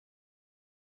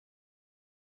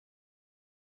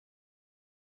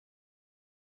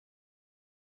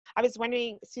I was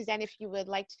wondering, Suzanne, if you would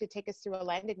like to take us through a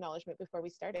land acknowledgement before we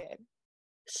started.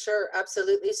 Sure,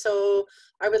 absolutely. So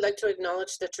I would like to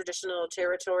acknowledge the traditional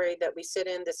territory that we sit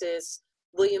in. This is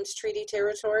Williams Treaty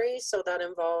territory. So that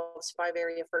involves 5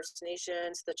 area First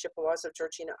Nations, the Chippewas of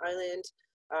Georgina Island,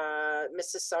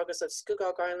 Mississaugas of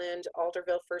Scugog Island,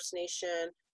 Alderville First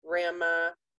Nation,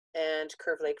 Rama, and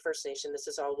Curve Lake First Nation. This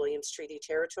is all Williams Treaty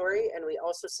territory. And we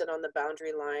also sit on the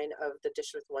boundary line of the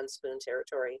Dish with One Spoon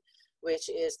territory, which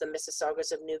is the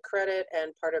Mississaugas of New Credit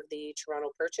and part of the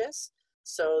Toronto Purchase.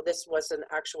 So this was an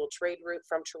actual trade route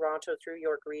from Toronto through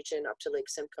York Region up to Lake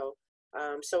Simcoe.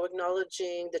 So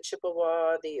acknowledging the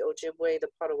Chippewa, the Ojibwe, the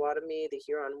Potawatomi, the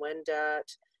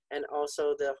Huron-Wendat, and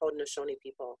also the Haudenosaunee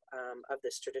people of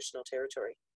this traditional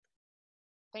territory.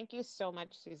 Thank you so much,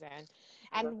 Suzanne.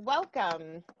 And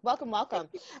welcome.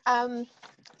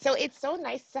 So it's so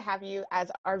nice to have you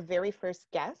as our very first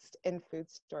guest in Food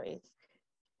Stories.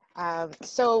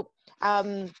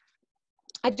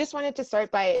 I just wanted to start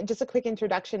by just a quick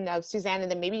introduction of Suzanne, and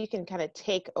then maybe you can kind of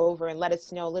take over and let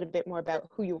us know a little bit more about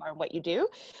who you are and what you do.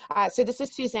 So this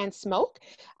is Suzanne Smoke,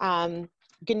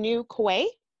 Ginew Kwe,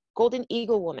 Golden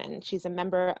Eagle Woman. She's a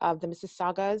member of the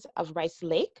Mississaugas of Rice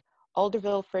Lake,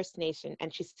 Alderville First Nation,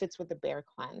 and she sits with the Bear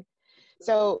Clan.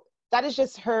 So that is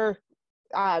just her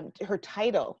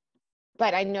title.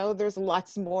 But I know there's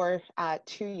lots more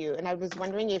to you, and I was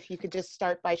wondering if you could just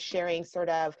start by sharing sort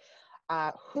of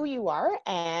who you are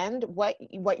and what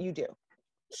you do.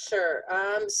 Sure.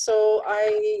 So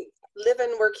I live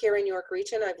and work here in York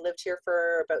Region. I've lived here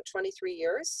for about 23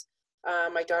 years.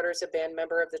 My daughter is a band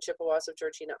member of the Chippewas of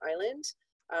Georgina Island.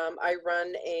 I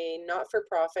run a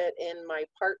not-for-profit in my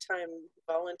part-time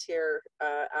volunteer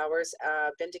hours,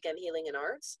 Biindigen Healing and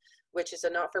Arts, which is a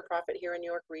not-for-profit here in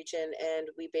York Region, and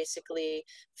we basically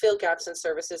fill gaps in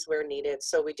services where needed.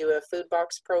 So we do a food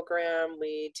box program,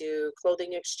 we do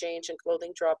clothing exchange and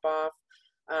clothing drop-off.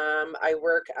 I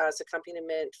work as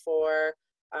accompaniment for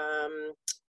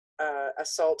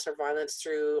assault or violence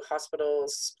through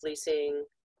hospitals, policing,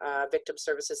 victim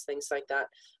services, things like that.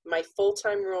 My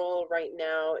full-time role right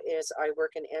now is I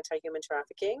work in anti-human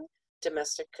trafficking,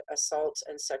 domestic assault,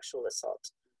 and sexual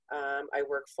assault. I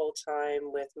work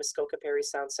full-time with Muskoka Parry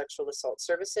Sound Sexual Assault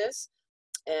Services,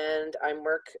 and I'm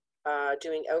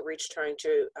doing outreach trying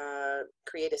to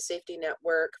create a safety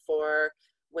network for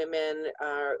women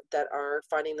that are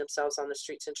finding themselves on the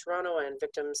streets in Toronto and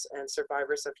victims and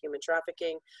survivors of human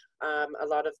trafficking. A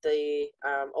lot of the,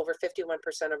 over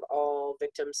 51% of all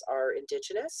victims are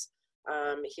Indigenous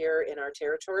here in our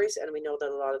territories, and we know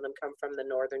that a lot of them come from the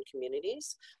northern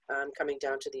communities, coming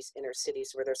down to these inner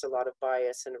cities where there's a lot of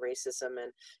bias and racism,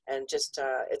 and just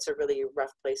it's a really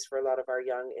rough place for a lot of our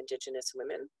young Indigenous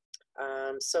women.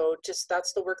 So just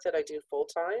that's the work that I do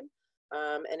full-time.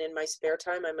 And in my spare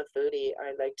time, I'm a foodie.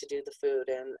 I like to do the food,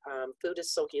 and food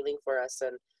is so healing for us.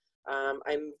 And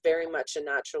I'm very much a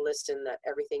naturalist in that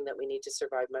everything that we need to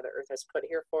survive Mother Earth has put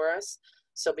here for us.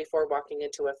 So before walking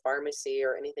into a pharmacy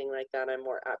or anything like that, I'm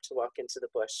more apt to walk into the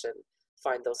bush and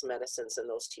find those medicines and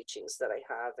those teachings that I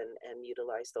have and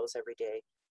utilize those every day.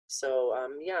 So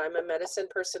yeah, I'm a medicine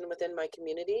person within my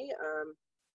community.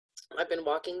 I've been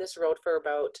walking this road for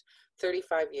about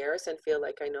 35 years and feel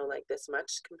like I know like this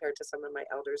much compared to some of my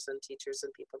elders and teachers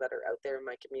and people that are out there in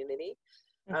my community.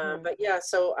 But yeah,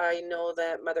 so I know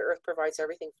that Mother Earth provides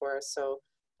everything for us. So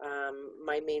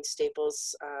my main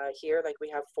staples here, like we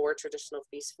have 4 traditional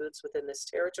feast foods within this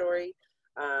territory: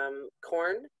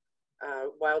 corn,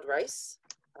 wild rice,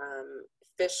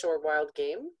 fish or wild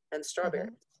game, and strawberry.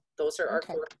 Those are our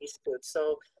 4 feast foods.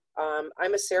 So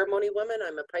I'm a ceremony woman.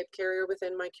 I'm a pipe carrier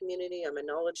within my community. I'm a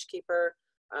knowledge keeper.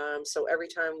 So every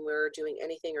time we're doing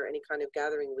anything or any kind of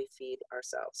gathering, we feed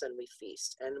ourselves and we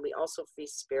feast. And we also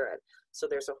feast spirit. So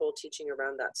there's a whole teaching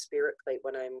around that spirit plate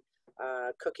when I'm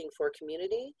cooking for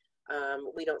community.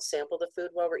 We don't sample the food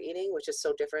while we're eating, which is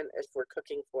so different if we're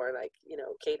cooking for, like, you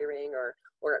know, catering or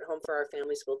at home for our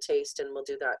families. We'll taste and we'll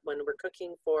do that. When we're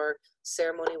cooking for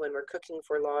ceremony, when we're cooking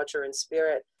for lodge or in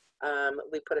spirit,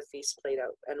 we put a feast plate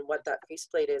out. And what that feast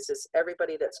plate is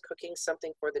everybody that's cooking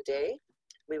something for the day,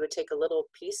 we would take a little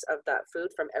piece of that food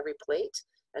from every plate,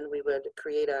 and we would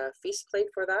create a feast plate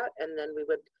for that, and then we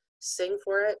would sing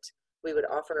for it. We would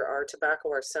offer our tobacco,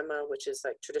 our sema, which is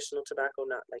like traditional tobacco,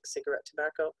 not like cigarette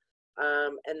tobacco.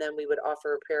 And then we would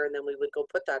offer a prayer, and then we would go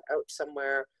put that out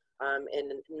somewhere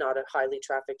in not a highly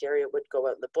trafficked area. It would go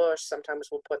out in the bush. Sometimes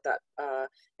we'll put that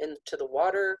into the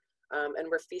water. And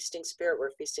we're feasting spirit.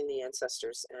 We're feasting the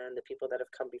ancestors and the people that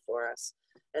have come before us.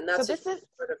 And that's,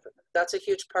 that's a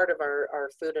huge part of our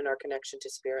food and our connection to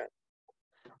spirit.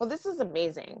 Well, this is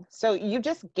amazing. So you've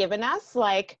just given us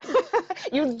like,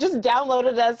 you just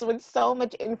downloaded us with so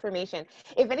much information.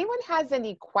 If anyone has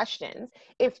any questions,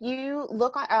 if you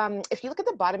look at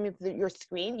the bottom of your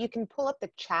screen, you can pull up the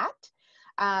chat.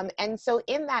 And so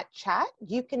in that chat,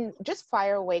 you can just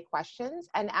fire away questions.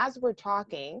 And as we're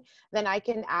talking, then I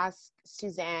can ask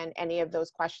Suzanne any of those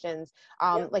questions,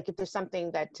 like if there's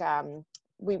something that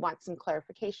we want some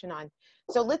clarification on.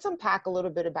 So let's unpack a little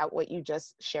bit about what you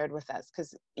just shared with us,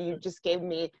 because you just gave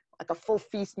me like a full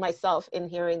feast myself in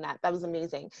hearing that. That was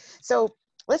amazing. So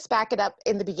let's back it up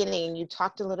in the beginning. You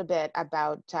talked a little bit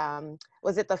about,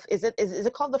 is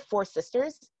it called the Four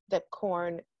Sisters, the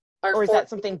corn, or is that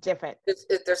something different?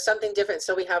 There's something different.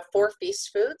 So we have 4 feast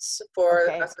foods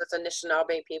for us as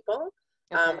Anishinaabe people.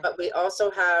 Okay. But we also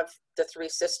have the 3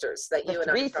 sisters that you and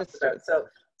I talked about. So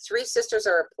 3 sisters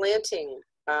are planting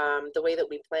the way that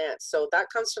we plant. So that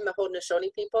comes from the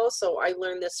Haudenosaunee people. So I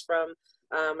learned this from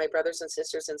my brothers and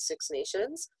sisters in 6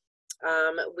 nations.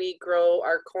 We grow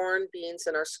our corn, beans,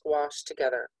 and our squash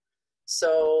together.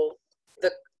 So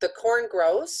the corn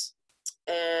grows,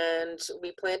 and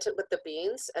we plant it with the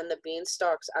beans, and the bean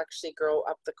stalks actually grow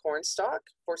up the corn stalk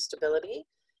for stability.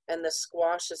 And the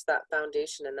squash is that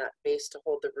foundation and that base to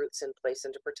hold the roots in place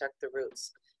and to protect the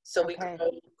roots. So we grow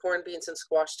corn, beans, and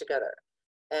squash together.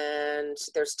 And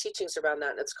there's teachings around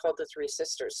that, and it's called the 3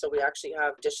 Sisters. So we actually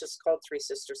have dishes called 3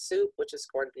 Sisters Soup, which is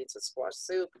corn, beans, and squash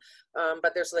soup.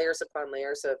 But there's layers upon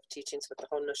layers of teachings with the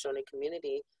Haudenosaunee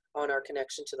community on our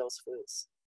connection to those foods.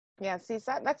 Yeah, see,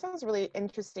 that sounds really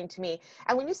interesting to me.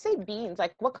 And when you say beans,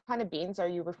 like what kind of beans are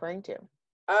you referring to?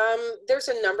 There's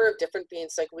a number of different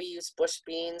beans. Like we use bush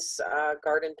beans,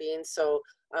 garden beans. So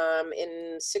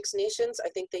in 6 nations, I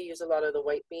think they use a lot of the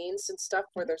white beans and stuff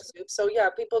for their soup. So yeah,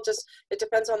 it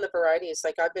depends on the varieties.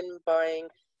 Like I've been buying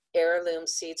heirloom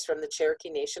seeds from the Cherokee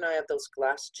Nation. I have those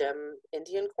glass gem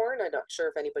Indian corn. I'm not sure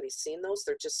if anybody's seen those.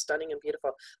 They're just stunning and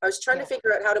beautiful. I was trying to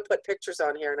figure out how to put pictures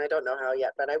on here, and I don't know how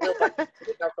yet, but I will buy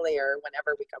hopefully or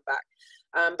whenever we come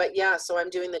back. But yeah, so I'm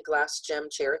doing the glass gem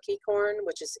Cherokee corn,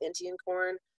 which is Indian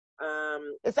corn.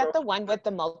 Is that the one with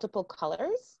the multiple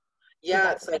colors?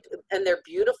 Yeah, it's like, and they're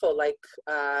beautiful. Like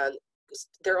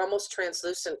they're almost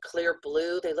translucent, clear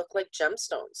blue. They look like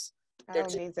gemstones. They're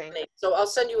amazing. So I'll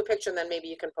send you a picture, and then maybe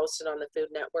you can post it on the Food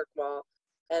Network wall.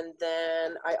 And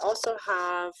then I also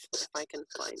have, if I can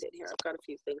find it here, I've got a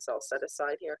few things I'll set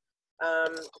aside here.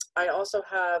 I also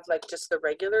have like just the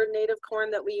regular native corn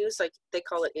that we use, like they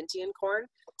call it Indian corn.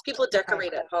 People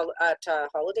decorate at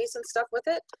holidays and stuff with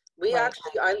it.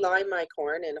 I lime my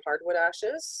corn in hardwood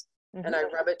ashes, and I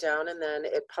rub it down, and then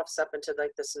it puffs up into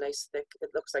like this nice thick, it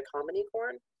looks like hominy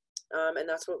corn. And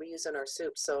that's what we use in our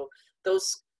soup. So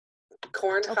those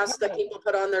corn husks that people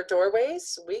put on their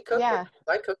doorways, we cook with.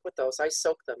 I cook with those. I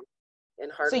soak them in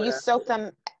hardwood. So you soak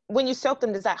them. When you soak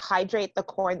them, does that hydrate the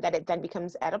corn that it then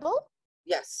becomes edible?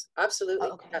 Yes,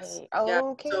 absolutely. Yes.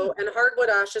 Okay. So, and hardwood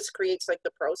ashes creates like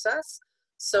the process.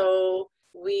 So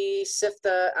we sift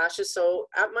the ashes. So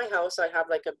at my house, I have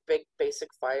like a big basic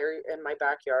fire in my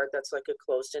backyard that's like a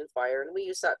closed-in fire, and we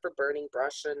use that for burning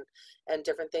brush and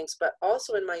different things. But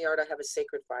also in my yard, I have a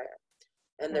sacred fire.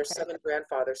 And there's 7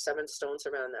 grandfathers, 7 stones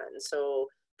around that. And so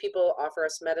people offer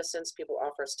us medicines, people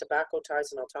offer us tobacco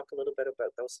ties, and I'll talk a little bit about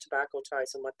those tobacco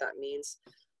ties and what that means.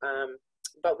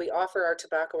 But we offer our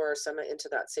tobacco or our sema into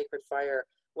that sacred fire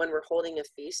when we're holding a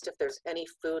feast. If there's any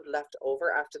food left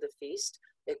over after the feast,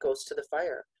 it goes to the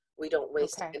fire. We don't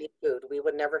waste any food. We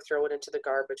would never throw it into the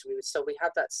garbage. So we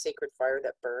have that sacred fire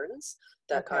that burns,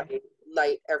 that I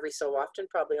light every so often,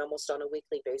 probably almost on a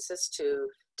weekly basis, to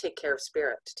take care of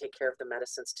spirit, to take care of the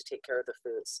medicines, to take care of the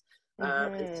foods.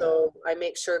 And so I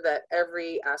make sure that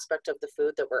every aspect of the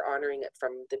food, that we're honoring it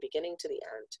from the beginning to the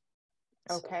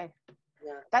end. Okay. So,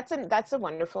 yeah. That's a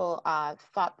wonderful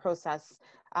thought process.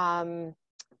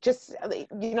 Just,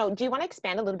 you know, do you want to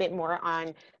expand a little bit more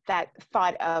on that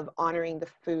thought of honoring the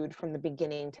food from the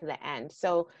beginning to the end?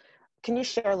 So can you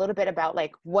share a little bit about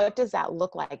like, what does that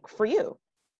look like for you?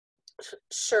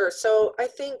 Sure. So I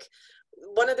think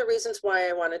one of the reasons why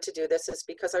I wanted to do this is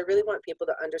because I really want people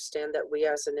to understand that we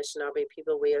as Anishinaabe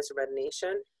people, we as Red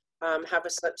Nation, have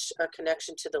such a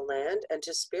connection to the land and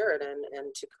to spirit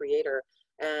and to Creator.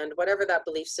 And whatever that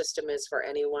belief system is for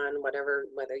anyone,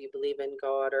 whether you believe in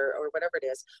God or whatever it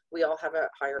is, we all have a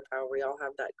higher power. We all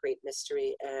have that great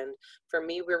mystery. And for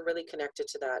me, we're really connected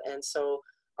to that. And so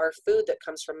our food that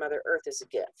comes from Mother Earth is a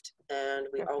gift. And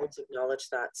we always acknowledge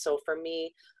that. So for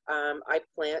me, I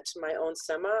plant my own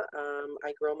sema.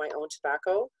 I grow my own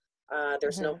tobacco.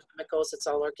 There's no chemicals. It's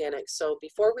all organic. So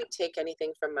before we take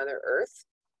anything from Mother Earth,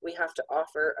 we have to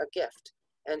offer a gift.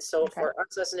 And so Okay. for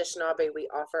us as Anishinaabe, we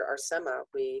offer our sema.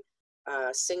 We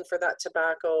sing for that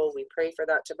tobacco, we pray for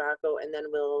that tobacco, and then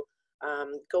we'll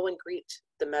go and greet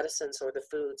the medicines or the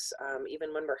foods.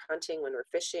 Even when we're hunting, when we're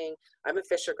fishing. I'm a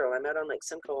fisher girl. I'm out on Lake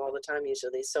Simcoe all the time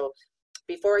usually. So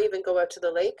before I even go out to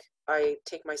the lake, I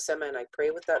take my sema and I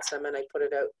pray with that sema and I put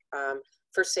it out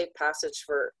for safe passage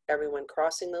for everyone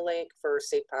crossing the lake, for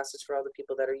safe passage for all the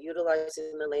people that are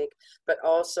utilizing the lake, but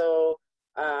also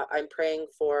I'm praying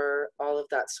for all of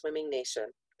that swimming nation,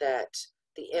 that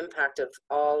the impact of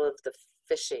all of the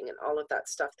fishing and all of that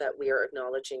stuff, that we are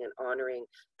acknowledging and honoring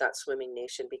that swimming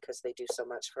nation because they do so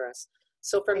much for us.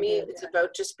 So for me, it's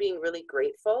about just being really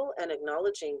grateful and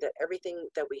acknowledging that everything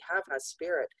that we have has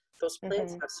spirit. Those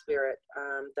plants have spirit,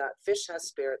 that fish has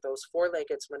spirit, those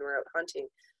four-leggeds when we're out hunting.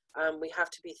 We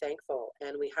have to be thankful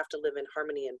and we have to live in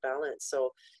harmony and balance.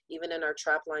 So even in our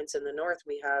trap lines in the north,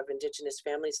 we have Indigenous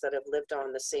families that have lived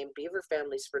on the same beaver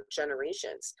families for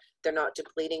generations. They're not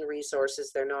depleting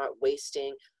resources, they're not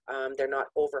wasting, they're not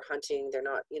over hunting, they're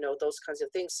not, you know, those kinds of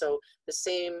things. So the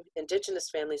same Indigenous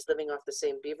families living off the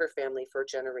same beaver family for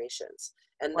generations.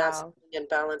 And that's in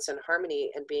balance and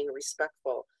harmony and being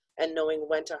respectful and knowing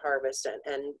when to harvest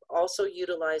and also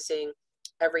utilizing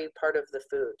every part of the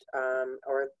food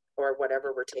or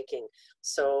whatever we're taking.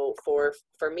 So for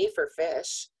me, for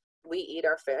fish, we eat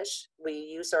our fish. We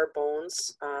use our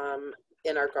bones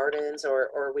in our gardens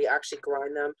or we actually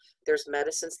grind them. There's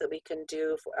medicines that we can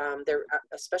do. They're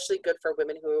especially good for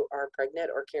women who are pregnant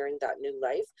or carrying that new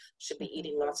life. Should be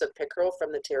eating lots of pickerel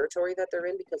from the territory that they're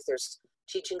in because there's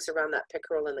teachings around that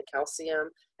pickerel and the calcium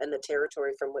and the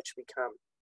territory from which we come.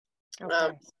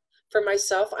 Okay. For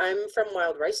myself, I'm from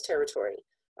Wild Rice territory.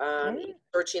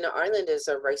 Georgina Island is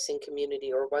a ricing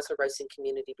community, or was a ricing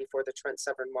community before the Trent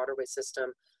Severn waterway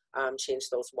system changed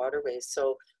those waterways.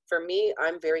 So for me,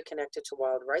 I'm very connected to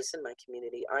wild rice in my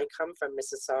community. I come from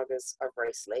Mississauga's of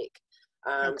Rice Lake.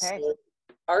 So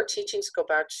our teachings go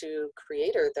back to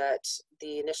Creator, that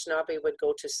the Anishinaabe would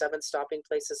go to 7 stopping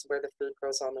places where the food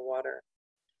grows on the water.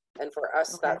 And for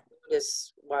us, that food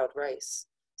is wild rice.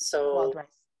 So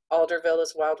Alderville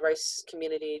is wild rice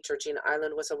community. Georgina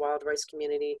Island was a wild rice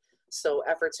community. So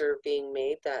efforts are being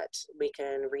made that we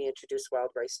can reintroduce wild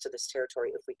rice to this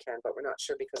territory if we can, but we're not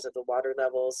sure because of the water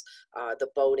levels, the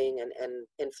boating and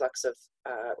influx of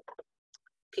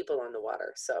people on the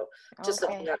water. So just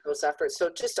looking at those efforts. So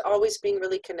just always being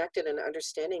really connected and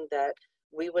understanding that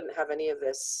we wouldn't have any of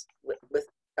this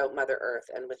without Mother Earth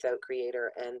and without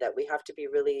Creator, and that we have to be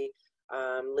really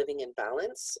living in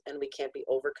balance, and we can't be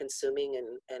over consuming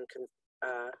and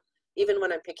even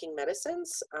when I'm picking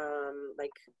medicines,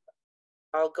 like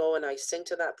I'll go and I sing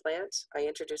to that plant. I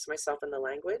introduce myself in the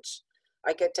language.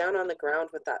 I get down on the ground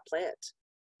with that plant.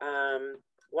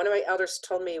 One of my elders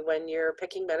told me, when you're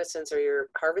picking medicines or you're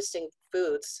harvesting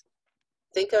foods,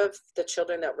 think of the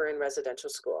children that were in residential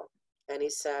school. And he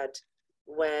said,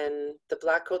 when the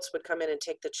black coats would come in and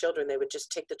take the children, they would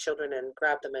just take the children and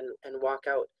grab them and walk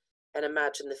out. And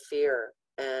imagine the fear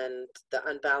and the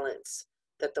unbalance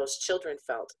that those children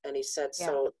felt. And he said,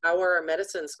 so how are our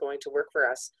medicines going to work for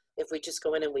us if we just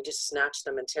go in and we just snatch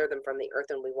them and tear them from the earth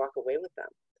and we walk away with them?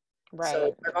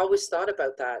 So I've always thought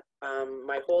about that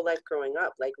my whole life growing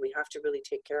up. Like, we have to really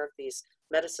take care of these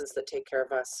medicines that take care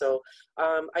of us. So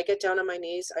I get down on my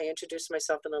knees. I introduce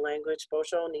myself in the language.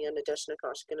 Bojo, Nia, Nadeshna,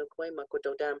 Ginew Kwe,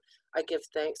 Makwadodem. I give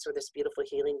thanks for this beautiful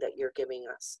healing that you're giving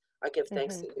us. I give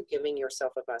thanks that you're giving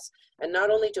yourself of us. And not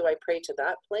only do I pray to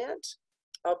that plant,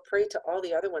 I'll pray to all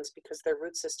the other ones because their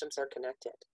root systems are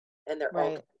connected. And they're all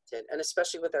connected. And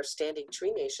especially with our standing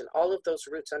tree nation, all of those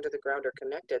roots under the ground are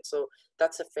connected. So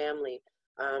that's a family.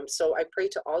 So I pray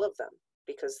to all of them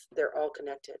because they're all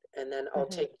connected. And then I'll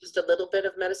take just a little bit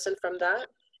of medicine from that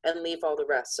and leave all the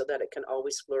rest so that it can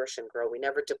always flourish and grow. We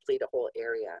never deplete a whole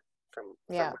area from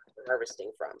where we're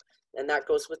harvesting from. And that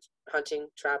goes with hunting,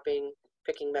 trapping,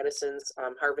 picking medicines,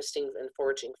 harvesting and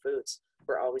foraging foods.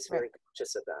 We're always very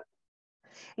conscious of that.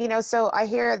 You know, so I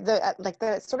hear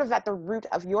the sort of at the root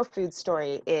of your food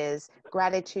story is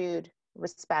gratitude,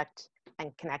 respect,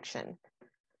 and connection.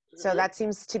 So that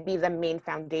seems to be the main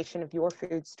foundation of your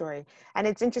food story. And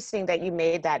it's interesting that you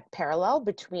made that parallel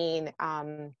between,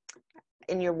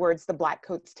 in your words, the black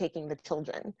coats taking the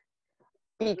children.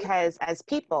 Because as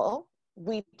people,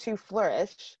 we too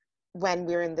flourish when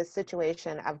we're in this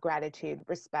situation of gratitude,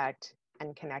 respect,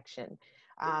 and connection.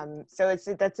 So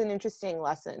that's an interesting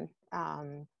lesson.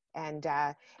 And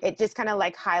it just kind of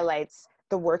like highlights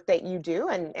the work that you do,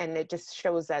 and it just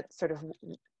shows that sort of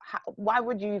why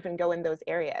would you even go in those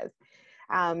areas.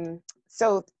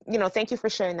 So, you know, thank you for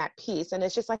sharing that piece. And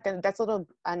it's just like that's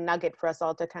a nugget for us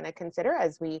all to kind of consider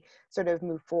as we sort of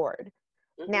move forward.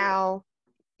 Now,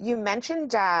 you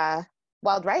mentioned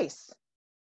wild rice.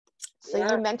 So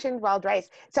Yeah. you mentioned wild rice.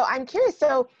 So I'm curious.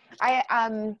 So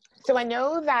I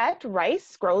know that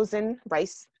rice grows in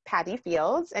rice paddy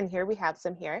fields, and here we have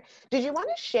some here. Did you want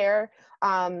to share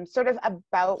sort of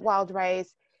about wild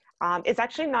rice? It's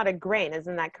actually not a grain,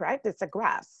 isn't that correct? It's a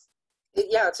grass.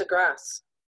 Yeah, it's a grass.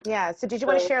 Yeah. So did you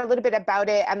want to share a little bit about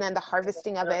it and then the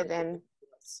harvesting of it? And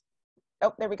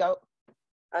oh, there we go.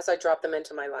 As I drop them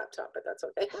into my laptop, but that's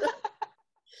okay.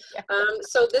 Yeah.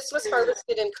 So this was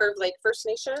harvested in Curve Lake First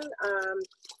Nation.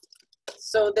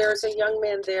 So there's a young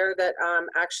man there that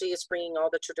actually is bringing all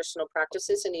the traditional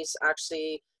practices, and he's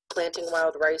actually planting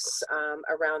wild rice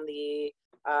around the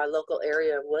local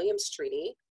area of Williams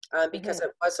Treaty because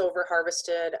it was over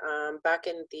harvested back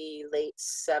in the late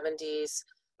 70s.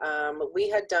 We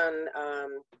had done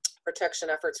protection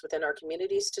efforts within our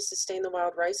communities to sustain the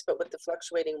wild rice, but with the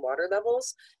fluctuating water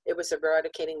levels, it was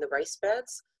eradicating the rice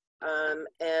beds.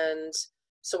 And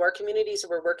so our communities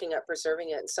were working at preserving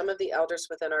it. And some of the elders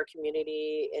within our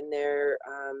community, in their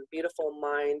beautiful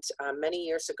mind, many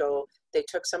years ago, they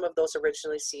took some of those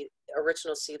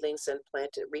original seedlings and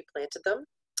replanted them,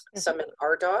 some in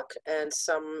Ardoch and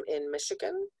some in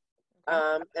Michigan.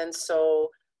 And so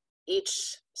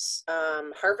each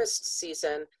harvest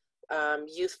season,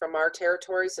 youth from our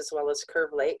territories as well as Curve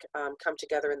Lake come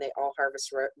together, and they all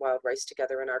harvest wild rice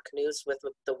together in our canoes with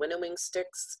the winnowing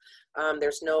sticks.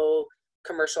 There's no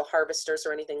commercial harvesters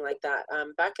or anything like that.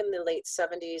 Back in the late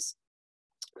 70s,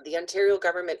 the Ontario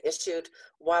government issued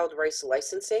wild rice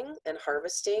licensing and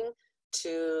harvesting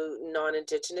to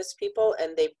non-Indigenous people,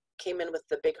 and they came in with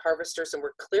the big harvesters and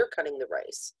were clear cutting the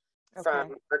rice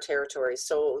from our territory.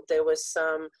 So there was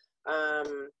some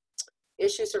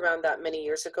issues around that many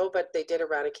years ago, but they did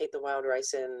eradicate the wild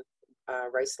rice in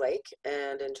Rice Lake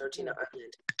and in Georgina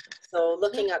Island. So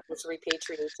looking at those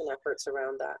repatriation efforts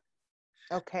around that.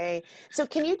 Okay, so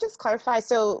can you just clarify?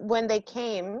 So when they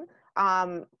came,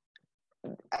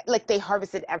 like they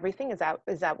harvested everything. Is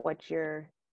that what you're?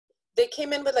 They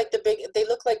came in with like they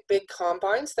look like big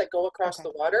combines that go across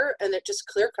the water, and it just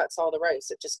clear cuts all the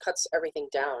rice. It just cuts everything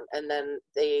down. And then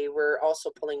they were also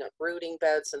pulling up rooting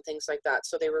beds and things like that.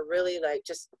 So they were really like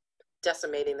just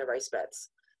decimating the rice beds.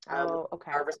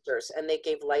 Harvesters, and they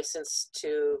gave license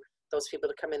to those people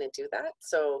to come in and do that.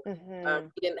 So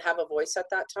we didn't have a voice at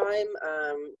that time,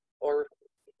 or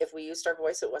if we used our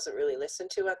voice, it wasn't really listened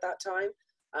to at that time.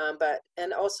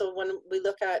 And also when we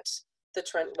look at the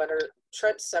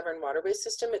Trent Severn waterway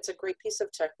system, it's a great piece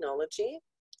of technology,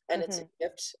 and it's a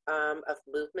gift of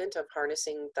movement, of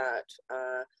harnessing that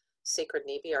sacred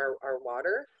Nibi, our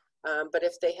water. But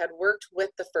if they had worked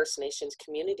with the First Nations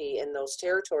community in those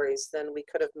territories, then we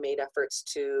could have made efforts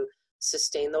to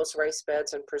sustain those rice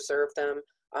beds and preserve them,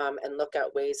 and look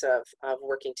at ways of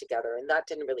working together. And that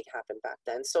didn't really happen back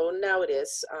then. So now it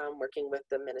is working with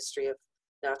the Ministry of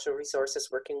Natural Resources,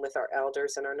 working with our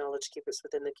elders and our knowledge keepers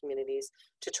within the communities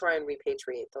to try and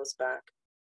repatriate those back.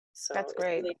 So that's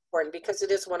great. It's really important because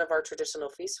it is one of our traditional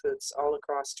feast foods all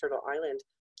across Turtle Island,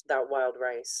 that wild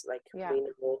rice, like we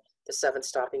know the 7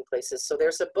 stopping places. So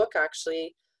there's a book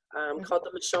actually called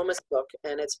the Mishomis Book,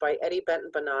 and it's by Eddie Benton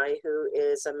Benai, who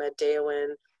is a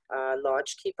Medeoan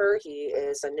lodge keeper. He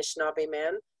is a Anishinaabe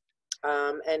man.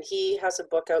 And he has a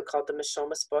book out called the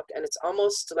Mishomis Book, and it's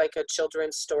almost like a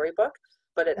children's storybook,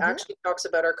 but it actually talks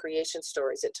about our creation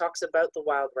stories. It talks about the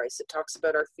wild rice. It talks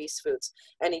about our feast foods.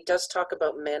 And he does talk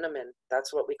about manaman.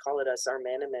 That's what we call it, as our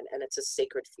manaman, and it's a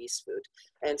sacred feast food.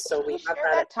 And so we have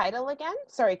that title again?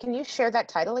 Sorry, can you share that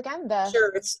title again?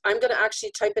 Sure, I'm going to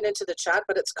actually type it into the chat,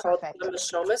 but it's called the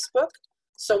Mishomis Book.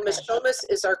 So Mishomis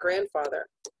is our grandfather.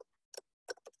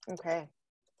 Okay.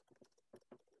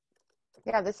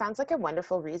 Yeah, this sounds like a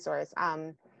wonderful resource.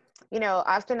 You know,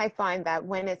 often I find that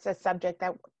when it's a subject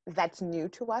that's new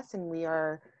to us and we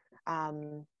are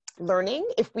learning,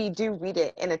 if we do read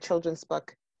it in a children's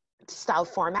book style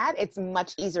format, it's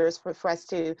much easier for us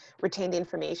to retain the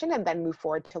information and then move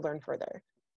forward to learn further.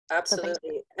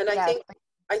 Absolutely. And I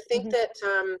think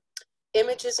that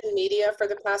images and media for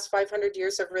the past 500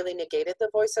 years have really negated the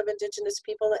voice of Indigenous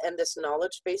people and this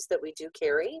knowledge base that we do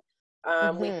carry.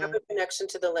 We have a connection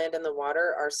to the land and the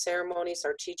water. Our ceremonies,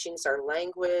 our teachings, our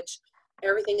language,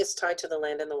 everything is tied to the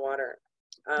land and the water.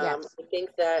 I think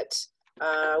that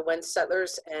when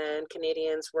settlers and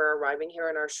Canadians were arriving here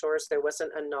on our shores, there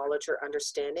wasn't a knowledge or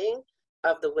understanding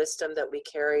of the wisdom that we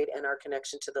carried and our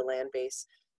connection to the land base.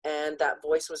 And that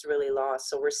voice was really lost.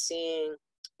 So we're seeing,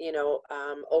 you know,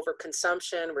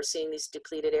 overconsumption. We're seeing these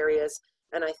depleted areas.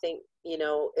 And I think, you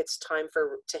know, it's time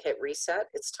to hit reset.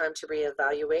 It's time to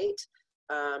reevaluate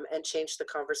and change the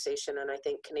conversation. And I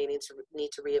think Canadians need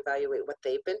to reevaluate what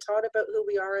they've been taught about who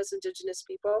we are as Indigenous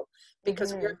people,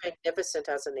 because we're magnificent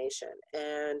as a nation.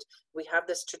 And we have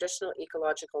this traditional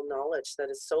ecological knowledge that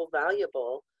is so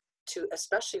valuable to,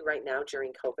 especially right now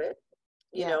during COVID.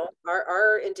 You know,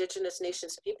 our Indigenous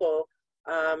nations people,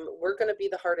 we're going to be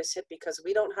the hardest hit because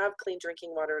we don't have clean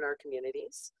drinking water in our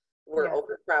communities. We're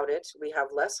overcrowded. We have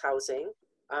less housing.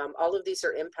 All of these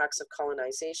are impacts of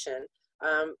colonization.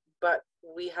 But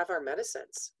we have our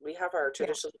medicines. We have our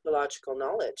traditional ecological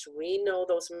knowledge. We know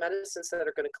those medicines that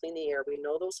are going to clean the air. We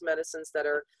know those medicines that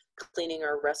are cleaning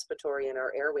our respiratory and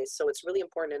our airways. So it's really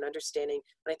important in understanding,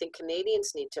 and I think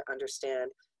Canadians need to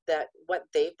understand that what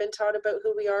they've been taught about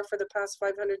who we are for the past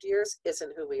 500 years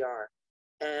isn't who we are.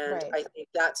 And I think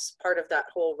that's part of that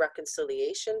whole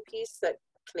reconciliation piece that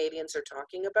Canadians are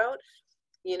talking about.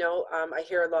 You know, I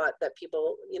hear a lot that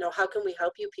people, you know, how can we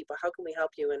help you people? How can we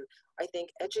help you? And I think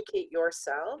educate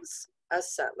yourselves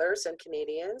as settlers and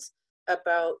Canadians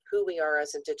about who we are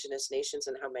as Indigenous nations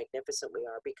and how magnificent we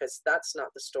are, because that's not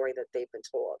the story that they've been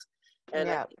told. And,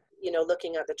 you know,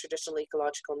 looking at the traditional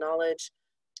ecological knowledge,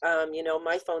 you know,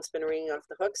 my phone's been ringing off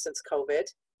the hook since COVID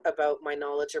about my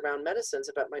knowledge around medicines,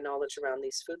 about my knowledge around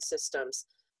these food systems.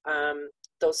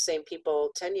 Those same people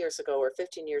 10 years ago or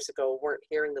 15 years ago weren't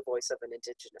hearing the voice of an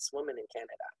Indigenous woman in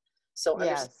Canada. So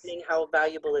understanding how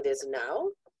valuable it is now,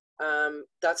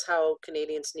 that's how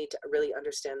Canadians need to really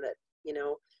understand that, you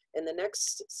know, in the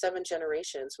next 7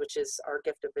 generations, which is our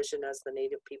gift of vision as the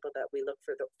Native people, that we look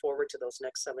forward to those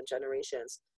next 7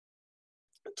 generations.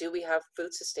 Do we have food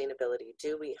sustainability?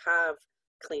 Do we have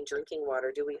clean drinking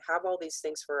water? Do we have all these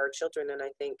things for our children? And I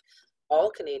think all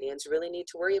Canadians really need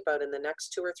to worry about in the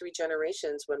next 2 or 3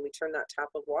 generations, when we turn that tap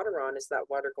of water on, is that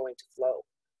water going to flow?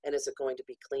 And is it going to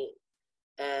be clean?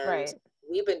 And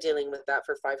we've been dealing with that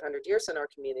for 500 years in our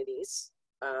communities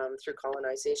through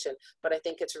colonization. But I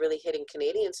think it's really hitting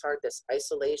Canadians hard, this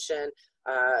isolation,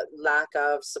 lack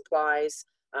of supplies,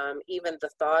 even the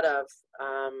thought of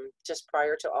just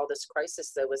prior to all this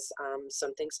crisis, there was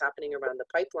some things happening around the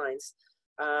pipelines.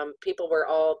 People were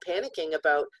all panicking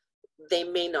about they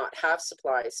may not have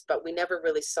supplies, but we never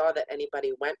really saw that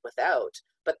anybody went without.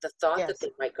 But the thought that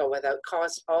they might go without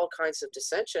caused all kinds of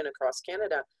dissension across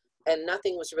Canada, and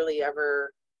nothing was really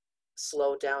ever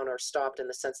slowed down or stopped in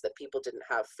the sense that people didn't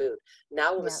have food.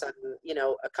 Now all of a sudden, you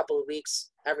know, a couple of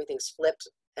weeks, everything's flipped,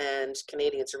 and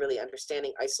Canadians are really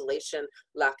understanding isolation,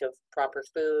 lack of proper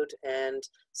food, and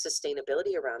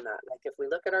sustainability around that. Like if we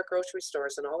look at our grocery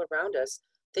stores and all around us,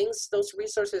 those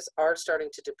resources are starting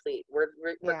to deplete. We're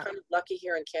kind of lucky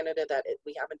here in Canada that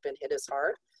we haven't been hit as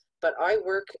hard, but I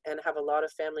work and have a lot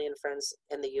of family and friends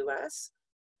in the US.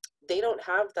 They don't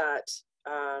have that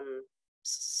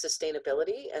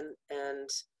sustainability, and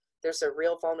there's a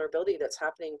real vulnerability that's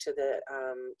happening to the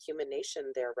human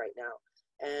nation there right now.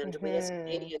 And we as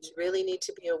Canadians really need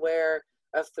to be aware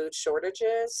of food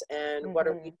shortages and what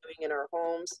are we doing in our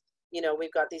homes. You know,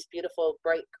 we've got these beautiful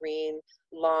bright green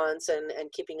lawns and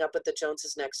keeping up with the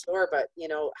Joneses next door, but you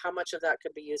know, how much of that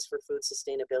could be used for food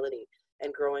sustainability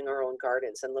and growing our own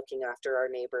gardens and looking after our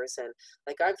neighbors? And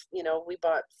like you know, we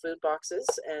bought food boxes,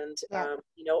 and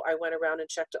you know, I went around and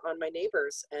checked on my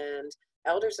neighbors and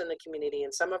elders in the community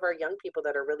and some of our young people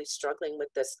that are really struggling with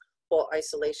this whole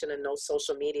isolation and no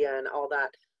social media and all that.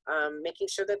 Making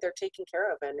sure that they're taken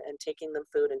care of and taking them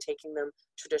food and taking them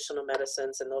traditional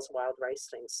medicines and those wild rice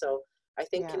things. So I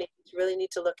think Canadians really need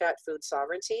to look at food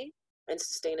sovereignty and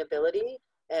sustainability,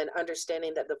 and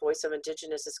understanding that the voice of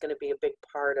Indigenous is going to be a big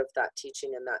part of that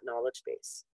teaching and that knowledge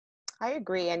base. I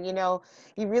agree. And, you know,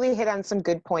 you really hit on some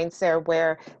good points there,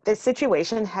 where this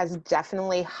situation has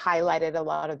definitely highlighted a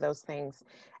lot of those things.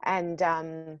 And,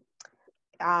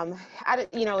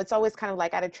 you know, it's always kind of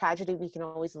like, out of tragedy, we can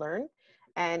always learn.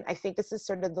 And I think this is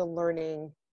sort of the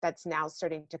learning that's now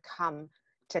starting to come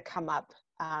up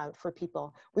for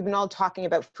people. We've been all talking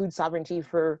about food sovereignty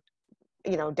for,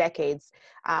 you know, decades,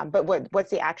 but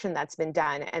what's the action that's been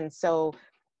done? And so,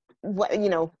 you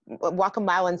know, walk a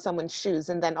mile in someone's shoes,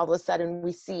 and then all of a sudden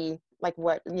we see like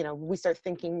what, you know, we start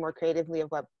thinking more creatively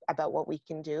about what we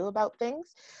can do about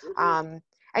things.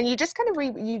 And you just kind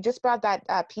of you just brought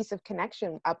that piece of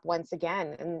connection up once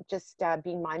again, and just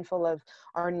being mindful of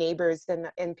our neighbors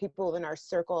and people in our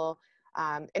circle,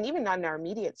 and even not in our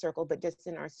immediate circle, but just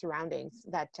in our surroundings,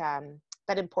 that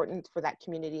important for that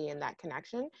community and that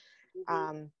connection.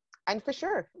 And for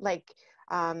sure, like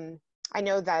I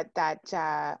know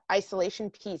that isolation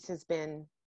piece has been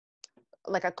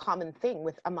like a common thing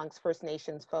amongst First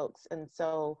Nations folks, and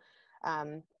so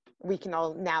we can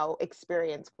all now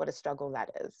experience what a struggle that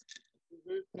is.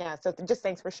 Yeah, so just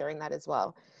thanks for sharing that as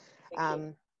well.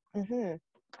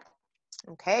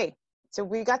 Mm-hmm. Okay. So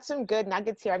we got some good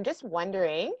nuggets here. I'm just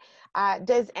wondering,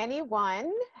 does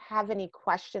anyone have any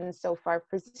questions so far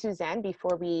for Suzanne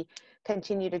before we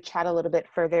continue to chat a little bit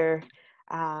further?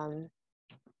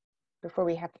 Before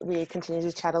we continue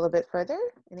to chat a little bit further,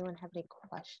 anyone have any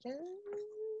questions?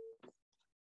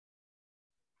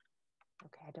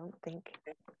 Okay, I don't think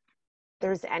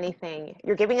there's anything.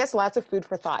 You're giving us lots of food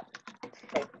for thought.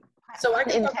 Okay. So I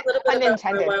can talk a little bit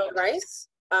about my wild rice.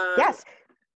 Yes.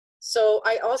 So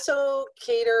I also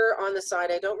cater on the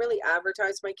side. I don't really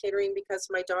advertise my catering because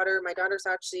my daughter's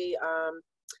actually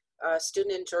a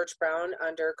student in George Brown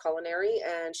under culinary,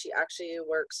 and she actually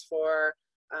works for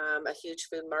a huge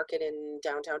food market in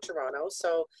downtown Toronto.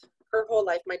 So her whole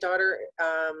life, my daughter,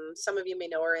 some of you may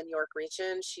know her in York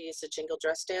Region. She's a jingle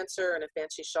dress dancer and a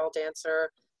fancy shawl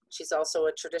dancer. She's also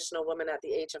a traditional woman at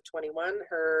the age of 21.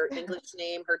 Her English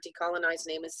name, her decolonized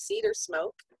name is Cedar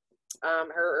Smoke.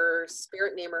 Her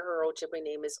spirit name or her Ojibwe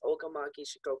name is Ogamagi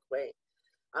Ginew Kwe.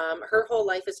 Her whole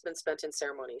life has been spent in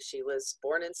ceremony. She was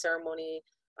born in ceremony.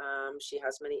 She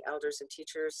has many elders and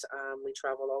teachers. We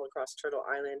travel all across Turtle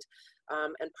Island.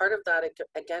 And part of that,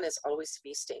 again, is always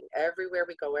feasting. Everywhere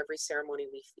we go, every ceremony,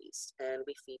 we feast and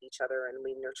we feed each other and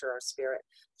we nurture our spirit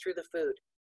through the food.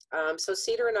 So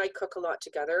Cedar and I cook a lot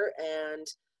together, and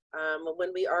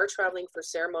when we are traveling for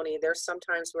ceremony, there's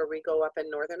sometimes where we go up in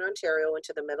Northern Ontario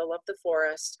into the middle of the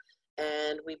forest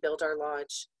and we build our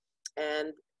lodge.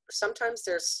 And sometimes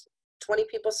there's 20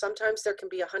 people, sometimes there can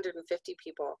be 150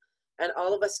 people. And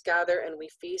all of us gather and we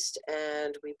feast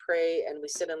and we pray and we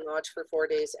sit in lodge for 4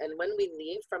 days. And when we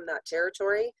leave from that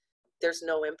territory, there's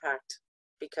no impact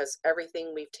because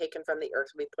everything we've taken from the earth,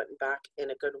 we put back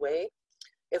in a good way.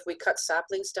 If we cut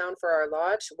saplings down for our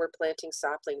lodge, we're planting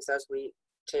saplings. As we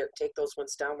take those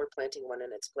ones down, we're planting one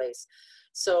in its place.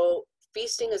 So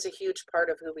feasting is a huge part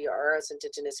of who we are as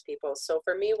Indigenous people. So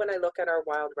for me, when I look at our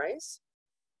wild rice,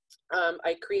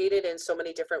 I create it in so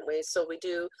many different ways. So we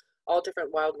do all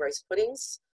different wild rice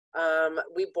puddings.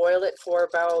 We boil it for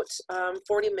about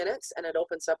 40 minutes and it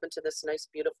opens up into this nice,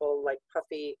 beautiful, like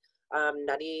puffy,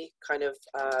 nutty kind of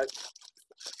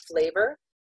flavor.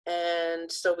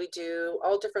 And so we do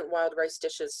all different wild rice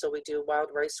dishes. So we do wild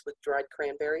rice with dried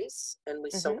cranberries and we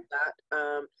soak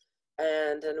that.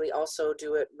 And then we also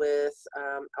do it with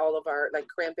all of our, like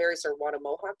cranberries are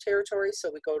Wattamohawk territory.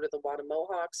 So we go to the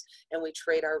Wattamohawks and we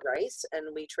trade our rice and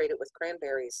we trade it with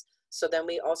cranberries. So then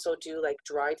we also do like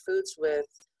dried foods with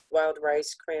wild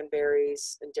rice,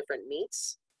 cranberries, and different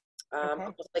meats.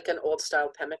 Like an old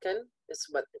style pemmican is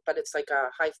what, but it's like a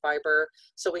high fiber.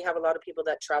 So we have a lot of people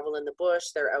that travel in the bush.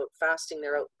 They're out fasting.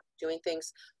 They're out doing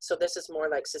things. So this is more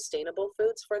like sustainable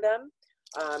foods for them.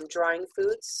 Drying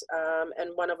foods.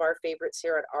 And one of our favorites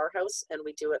here at our house, and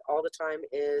we do it all the time,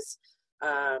 is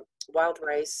wild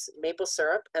rice, maple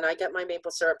syrup. And I get my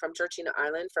maple syrup from Georgina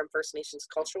Island from First Nations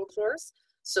cultural tours.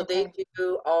 So they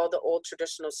do all the old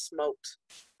traditional smoked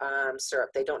syrup.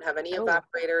 They don't have any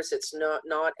evaporators. It's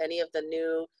not any of the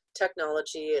new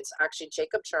technology. It's actually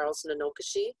Jacob Charles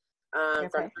Nanokashi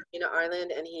from Georgina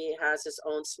Island, and he has his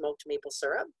own smoked maple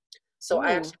syrup. So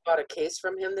I actually bought a case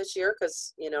from him this year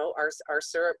because, you know, our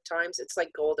syrup times, it's like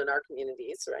gold in our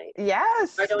communities, right?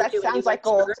 Yes, I don't that do sounds like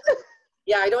gold.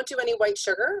 Yeah, I don't do any white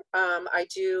sugar. I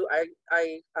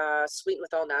sweeten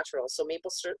with all natural. So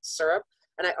maple syrup.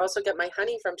 And I also get my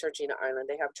honey from Georgina Island.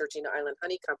 They have Georgina Island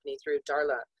Honey Company through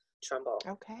Darla Trumbull.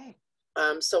 Okay.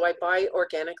 So I buy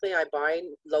organically. I buy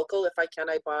local if I can.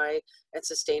 I buy and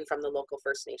sustain from the local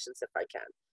First Nations if I can.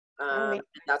 And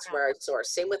that's where I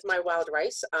source. Same with my wild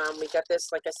rice. We get this,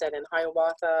 like I said, in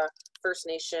Hiawatha, First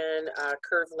Nation,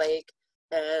 Curve Lake,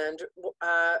 and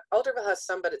Alderville has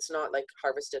some, but it's not like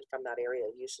harvested from that area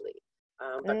usually.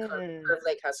 But Curve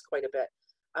Lake has quite a bit.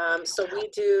 So we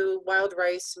do wild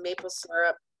rice, maple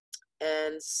syrup,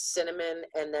 and cinnamon,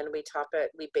 and then we top it,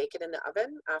 we bake it in the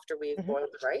oven after we've boiled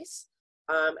the rice.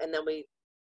 And then we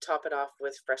top it off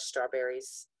with fresh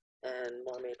strawberries and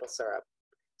more maple syrup.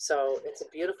 So it's a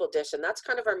beautiful dish, and that's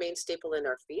kind of our main staple in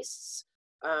our feasts.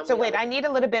 So wait, I need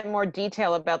a little bit more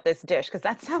detail about this dish because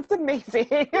that sounds amazing.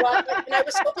 Well, and I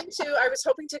was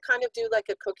hoping to kind of do like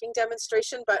a cooking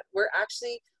demonstration, but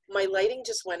my lighting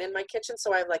just went in my kitchen,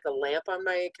 so I have like a lamp on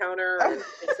my counter, and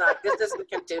this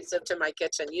isn't conducive to my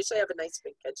kitchen. Usually I have a nice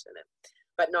big kitchen,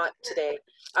 but not today.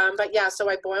 But yeah,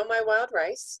 so I boil my wild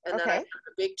rice, and then I have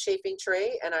a big chafing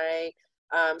tray, and I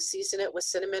season it with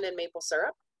cinnamon and maple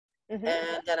syrup. And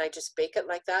then I just bake it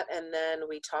like that, and then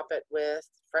we top it with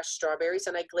fresh strawberries,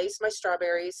 and I glaze my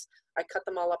strawberries. I cut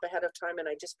them all up ahead of time, and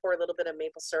I just pour a little bit of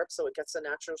maple syrup so it gets the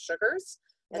natural sugars,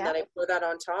 and then I pour that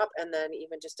on top, and then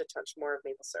even just a touch more of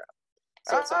maple syrup.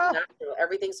 So it's all Oh, natural.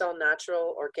 Everything's all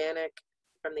natural, organic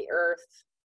from the earth.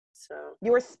 So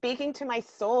you are speaking to my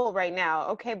soul right now.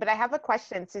 Okay, but I have a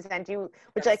question, Suzanne. Would you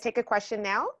like yes, to take a question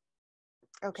now?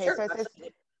 Okay, sure, so it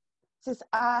absolutely. says,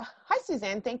 hi,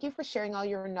 Suzanne. Thank you for sharing all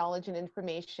your knowledge and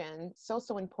information. So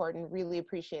important. Really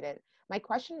appreciate it. My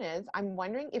question is, I'm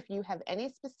wondering if you have any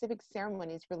specific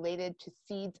ceremonies related to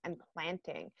seeds and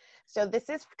planting. So this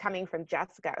is coming from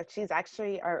Jessica. She's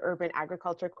actually our urban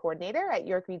agriculture coordinator at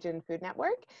York Region Food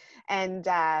Network. And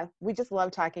we just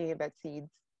love talking about seeds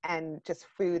and just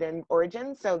food and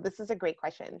origin. So this is a great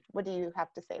question. What do you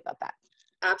have to say about that?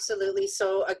 Absolutely.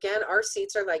 So again, our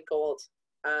seeds are like gold.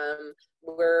 Um,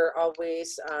 we're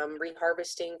always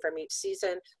reharvesting from each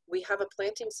season. We have a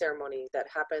planting ceremony that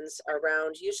happens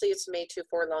around, usually it's May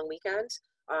 2-4 long weekend,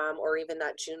 or even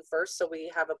that June 1st. So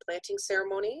we have a planting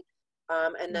ceremony.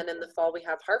 And then in the fall, we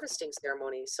have harvesting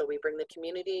ceremonies. So we bring the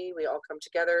community, we all come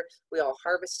together, we all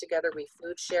harvest together, we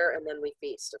food share, and then we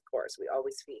feast, of course. We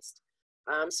always feast.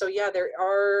 So yeah, there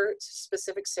are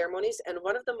specific ceremonies. And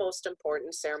one of the most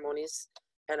important ceremonies,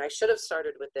 and I should have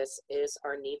started with this, is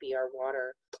our nibi, our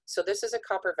water. So this is a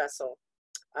copper vessel.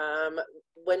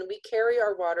 When we carry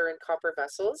our water in copper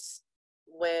vessels,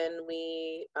 when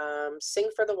we sing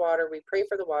for the water, we pray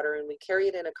for the water, and we carry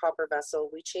it in a copper vessel,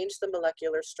 we change the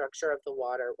molecular structure of the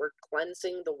water. We're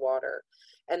cleansing the water.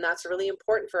 And that's really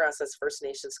important for us as First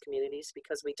Nations communities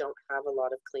because we don't have a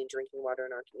lot of clean drinking water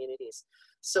in our communities.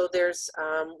 So there's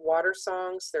water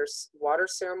songs, there's water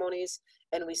ceremonies,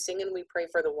 and we sing and we pray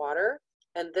for the water.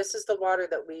 And this is the water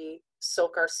that we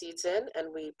soak our seeds in,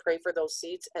 and we pray for those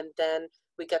seeds, and then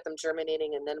we get them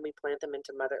germinating, and then we plant them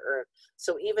into Mother Earth.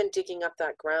 So even digging up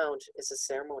that ground is a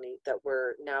ceremony that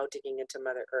we're now digging into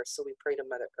Mother Earth. So we pray to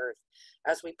Mother Earth.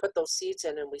 As we put those seeds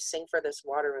in and we sing for this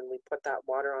water, and we put that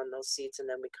water on those seeds, and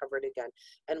then we cover it again,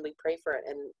 and we pray for it.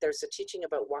 And there's a teaching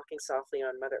about walking softly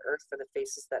on Mother Earth for the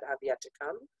faces that have yet to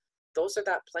come. Those are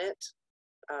that plant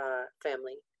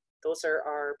family. Those are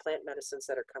our plant medicines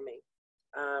that are coming.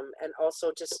 And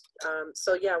also just,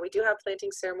 so yeah, we do have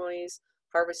planting ceremonies,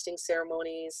 harvesting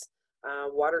ceremonies,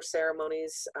 water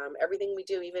ceremonies, everything we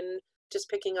do, even just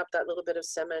picking up that little bit of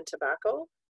sema and tobacco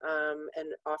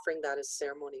and offering that as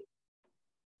ceremony.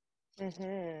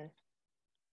 Mm-hmm.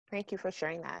 Thank you for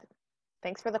sharing that.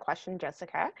 Thanks for the question,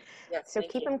 Jessica. Yes, So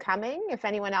thank keep you. them coming. If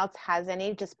anyone else has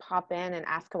any, just pop in and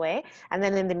ask away. And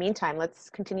then in the meantime, let's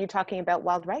continue talking about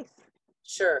wild rice.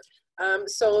 Sure.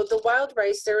 So the wild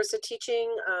rice, there was a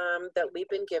teaching that we've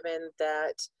been given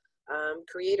that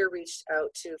Creator reached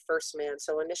out to First Man.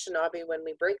 So Anishinaabe, when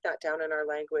we break that down in our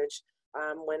language,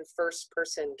 when first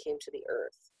person came to the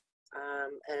earth.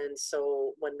 And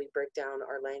so when we break down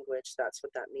our language, that's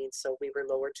what that means. So we were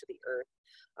lowered to the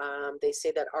earth. They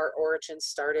say that our origin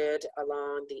started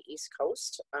along the East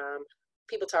Coast.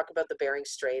 People talk about the Bering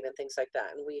Strait and things like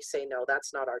that, and we say no,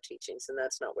 that's not our teachings, and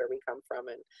that's not where we come from,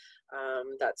 and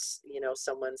that's, you know,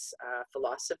 someone's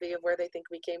philosophy of where they think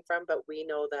we came from. But we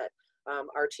know that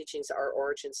our teachings, our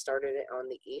origin started on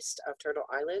the east of Turtle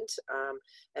Island,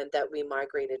 and that we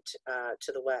migrated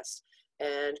to the west.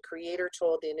 And Creator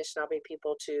told the Anishinaabe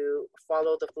people to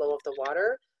follow the flow of the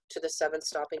water to the 7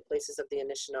 stopping places of the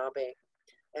Anishinaabe.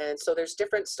 And so there's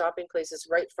different stopping places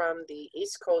right from the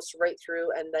East Coast right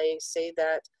through, and they say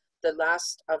that the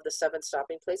last of the 7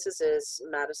 stopping places is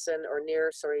Madison, or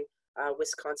near,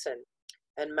 Wisconsin,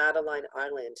 and Madeline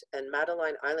Island. And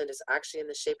Madeline Island is actually in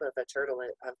the shape of a turtle,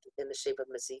 in the shape of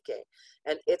Mazike.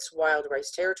 And it's wild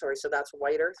rice territory. So that's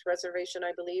White Earth Reservation,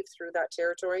 I believe, through that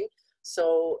territory.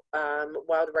 So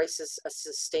wild rice is a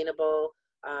sustainable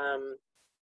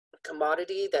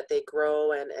commodity that they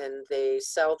grow and they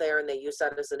sell there, and they use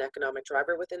that as an economic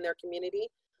driver within their community.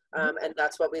 And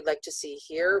that's what we'd like to see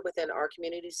here within our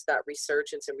communities, that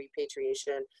resurgence and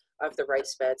repatriation of the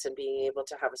rice beds and being able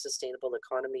to have a sustainable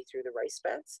economy through the rice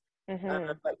beds.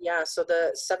 But yeah, so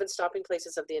the 7 stopping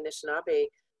places of the Anishinaabe,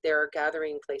 there are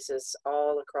gathering places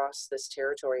all across this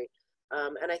territory.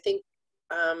 And I think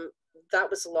that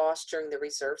was lost during the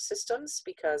reserve systems,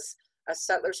 because as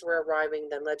settlers were arriving,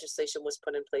 then legislation was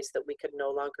put in place that we could no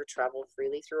longer travel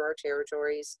freely through our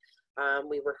territories.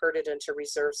 We were herded into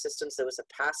reserve systems. There was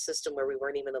a pass system where we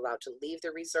weren't even allowed to leave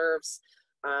the reserves.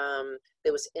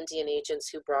 There was Indian agents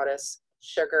who brought us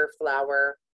sugar,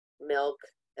 flour, milk,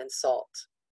 and salt,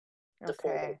 the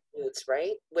 4 main foods,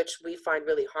 right? Which we find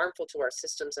really harmful to our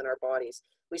systems and our bodies.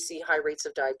 We see high rates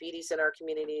of diabetes in our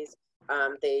communities.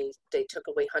 They took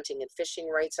away hunting and fishing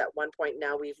rights at one point.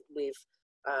 Now we've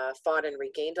fought and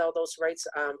regained all those rights.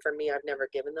 For me, I've never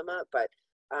given them up, but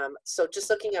So just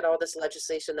looking at all this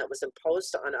legislation that was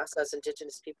imposed on us as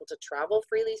Indigenous people to travel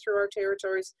freely through our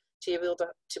territories, to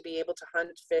be able to hunt,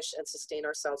 fish, and sustain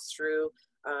ourselves through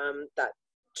that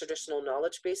traditional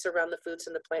knowledge base around the foods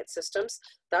and the plant systems,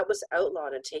 that was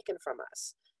outlawed and taken from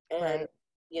us. And Right.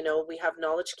 you know, we have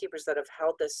knowledge keepers that have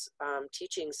held this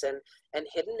teachings and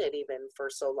hidden it even for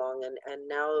so long, and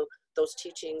now those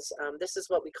teachings, this is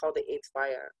what we call the eighth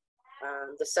fire.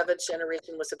 The seventh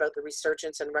generation was about the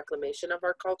resurgence and reclamation of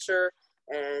our culture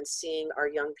and seeing our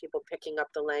young people picking up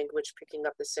the language, picking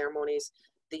up the ceremonies.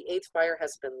 The eighth fire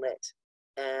has been lit,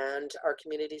 and our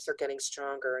communities are getting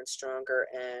stronger and stronger,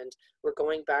 and we're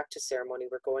going back to ceremony,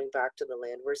 we're going back to the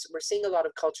land. We're seeing a lot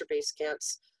of culture-based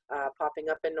camps popping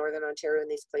up in Northern Ontario in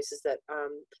these places that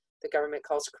the government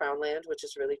calls Crown Land, which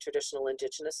is really traditional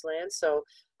Indigenous land. So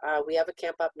we have a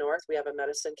camp up north, we have a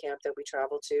medicine camp that we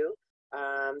travel to.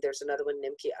 There's another one,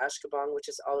 Nimki Ashkabong, which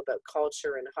is all about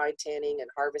culture and hide tanning and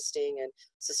harvesting and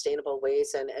sustainable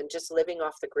ways and just living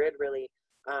off the grid, really,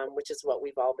 which is what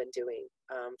we've all been doing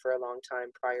for a long time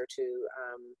prior to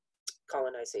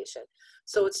colonization.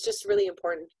 So it's just really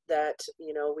important that,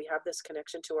 you know, we have this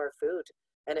connection to our food,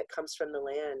 and it comes from the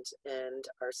land, and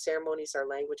our ceremonies, our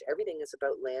language, everything is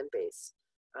about land base.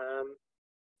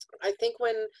 I think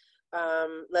when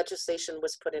legislation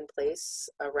was put in place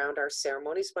around our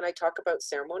ceremonies, when I talk about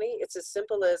ceremony, it's as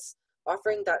simple as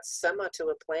offering that sema to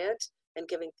a plant and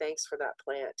giving thanks for that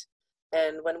plant.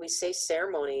 And when we say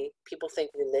ceremony, people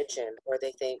think religion, or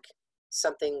they think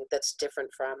something that's different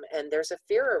from, and there's a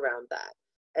fear around that.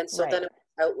 And so Right. then it's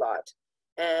outlawed.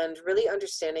 And really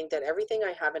understanding that everything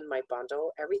I have in my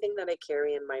bundle, everything that I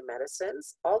carry in my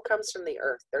medicines, all comes from the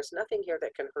earth. There's nothing here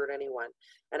that can hurt anyone.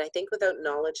 And I think without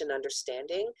knowledge and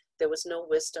understanding, there was no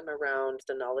wisdom around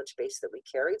the knowledge base that we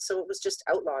carried. So it was just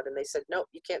outlawed. And they said, no,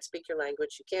 you can't speak your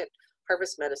language. You can't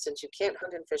harvest medicines. You can't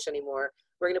hunt and fish anymore.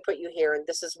 We're going to put you here, and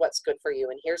this is what's good for you.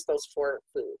 And here's those 4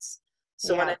 foods.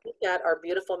 So when Yeah. I look at our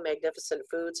beautiful, magnificent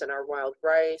foods and our wild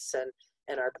rice and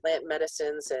our plant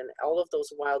medicines and all of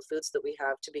those wild foods that we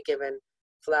have to be given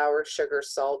flour, sugar,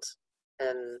 salt,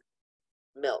 and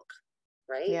milk,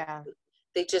 right? Yeah.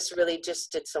 They just really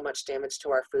just did so much damage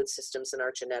to our food systems and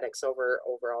our genetics over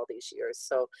all these years.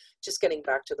 So just getting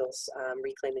back to those,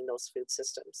 reclaiming those food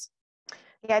systems.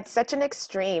 Yeah, it's such an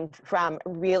extreme from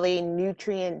really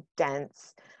nutrient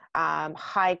dense,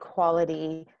 high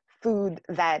quality food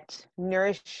that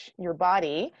nourish your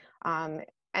body.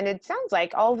 And it sounds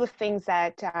like all the things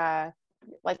that,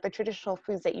 like the traditional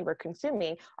foods that you were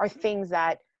consuming, are things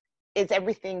that is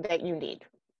everything that you need.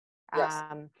 Yes.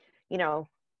 You know,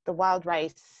 the wild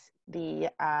rice, the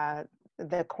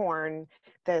corn,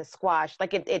 the squash,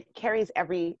 like it carries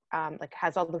every, like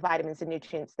has all the vitamins and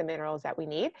nutrients, the minerals that we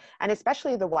need, and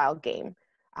especially the wild game.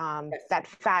 Yes. That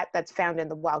fat that's found in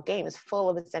the wild game is full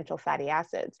of essential fatty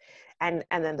acids, and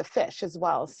then the fish as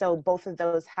well. So both of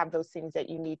those have those things that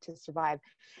you need to survive.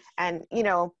 And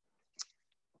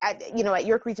at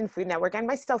York Region Food Network and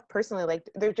myself personally, like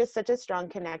there's just such a strong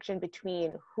connection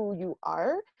between who you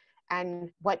are and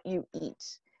what you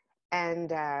eat. And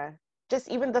just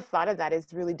even the thought of that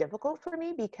is really difficult for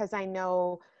me, because I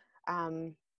know,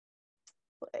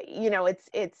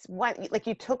 it's what, like,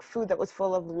 you took food that was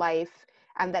full of life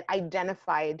and that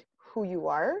identified who you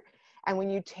are. And when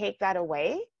you take that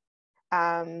away,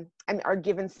 and are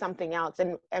given something else,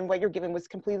 and what you're given was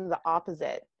completely the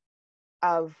opposite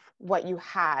of what you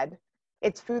had,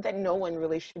 it's food that no one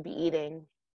really should be eating,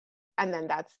 and then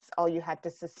that's all you had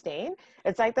to sustain.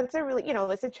 It's like, that's a really,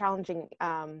 it's a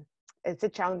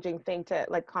challenging thing to,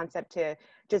 like, concept to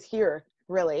just hear,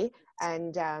 really,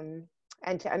 and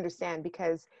to understand,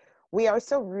 because we are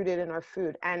so rooted in our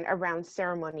food and around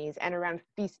ceremonies and around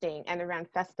feasting and around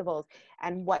festivals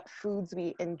and what foods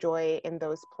we enjoy in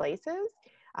those places.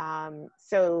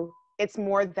 So it's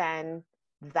more than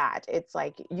that. It's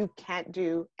like, you can't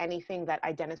do anything that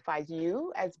identifies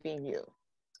you as being you.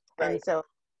 Right. And so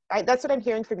that's what I'm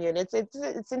hearing from you. And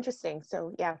it's interesting.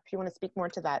 So yeah, if you want to speak more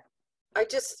to that. I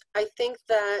think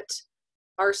that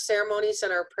our ceremonies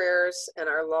and our prayers and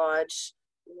our lodge,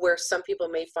 where some people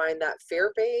may find that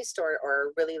fear-based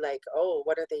or really like, oh,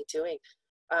 what are they doing?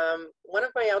 One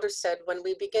of my elders said, when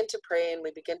we begin to pray and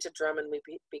we begin to drum and we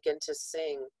begin to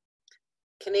sing,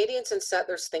 Canadians and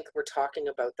settlers think we're talking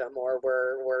about them, or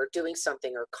we're doing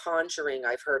something, or conjuring.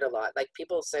 I've heard a lot, like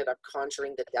people say I'm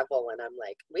conjuring the devil, and I'm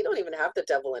like, we don't even have the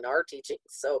devil in our teachings.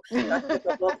 So that's like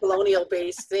a more colonial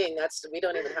based thing. We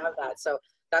don't even have that. So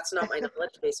that's not my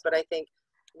knowledge base. But I think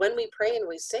when we pray and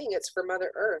we sing, it's for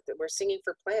Mother Earth. We're singing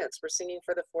for plants. We're singing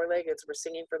for the four-leggeds. We're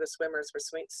singing for the swimmers.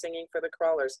 We're singing for the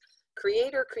crawlers.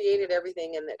 Creator created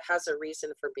everything, and it has a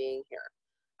reason for being here.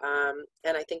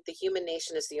 And I think the human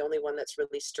nation is the only one that's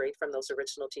really strayed from those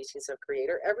original teachings of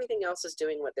Creator. Everything else is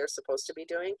doing what they're supposed to be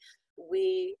doing.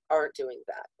 We aren't doing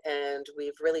that. And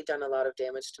we've really done a lot of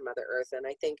damage to Mother Earth. And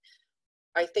I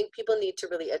think people need to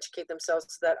really educate themselves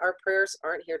so that our prayers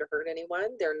aren't here to hurt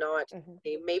anyone. They're not,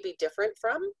 they may be different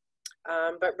from,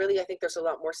 but really I think there's a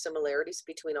lot more similarities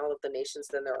between all of the nations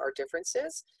than there are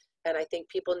differences. And I think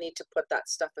people need to put that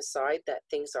stuff aside, that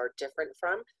things are different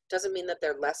from. Doesn't mean that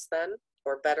they're less than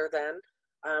or better than.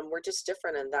 We're just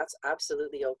different, and that's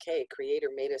absolutely okay. Creator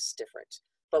made us different,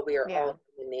 but we are all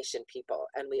human nation people,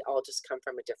 and we all just come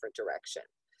from a different direction.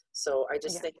 So I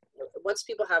just think once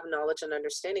people have knowledge and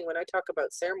understanding, when I talk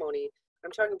about ceremony,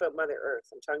 I'm talking about Mother Earth.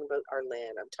 I'm talking about our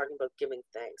land. I'm talking about giving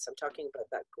thanks. I'm talking about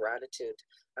that gratitude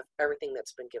of everything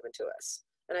that's been given to us.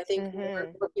 And I think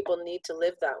more people need to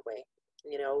live that way.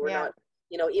 You know, we're not,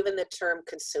 you know, even the term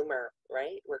consumer,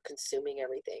 right? We're consuming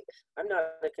everything. I'm not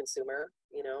a consumer,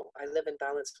 you know, I live in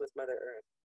balance with Mother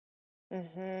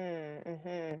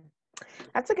Earth.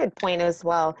 That's a good point as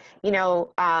well. You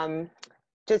know,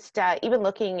 just even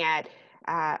looking at,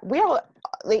 we all,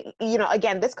 like, you know,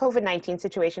 again, this COVID-19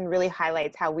 situation really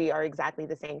highlights how we are exactly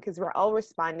the same, because we're all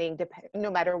responding,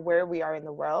 no matter where we are in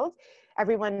the world.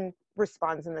 Everyone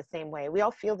responds in the same way. We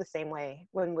all feel the same way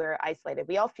when we're isolated.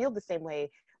 We all feel the same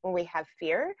way when we have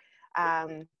fear.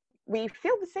 We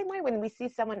feel the same way when we see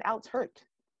someone else hurt,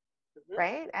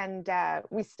 right? And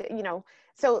you know,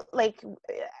 so like,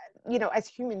 you know, as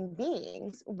human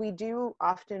beings, we do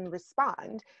often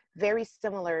respond very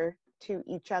similar to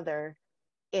each other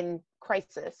in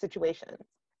crisis situations,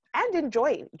 and in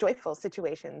joyful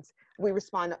situations. We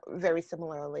respond very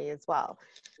similarly as well.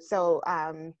 So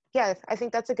yeah, I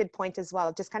think that's a good point as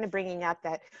well. Just kind of bringing up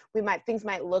that things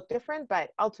might look different,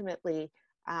 but ultimately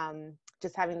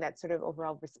just having that sort of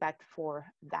overall respect for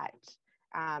that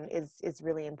is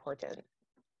really important.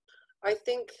 I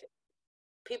think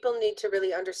people need to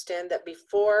really understand that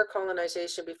before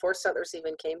colonization, before settlers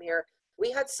even came here,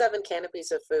 we had 7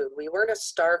 canopies of food. We weren't a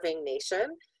starving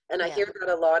nation. And I hear that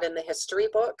a lot in the history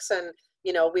books. And,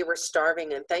 you know, we were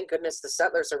starving, and thank goodness the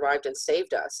settlers arrived and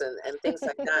saved us, and things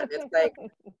like that. It's like,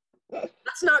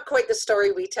 that's not quite the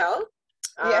story we tell.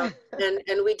 And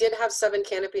we did have 7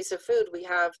 canopies of food. We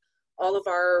have all of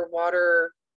our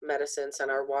water medicines and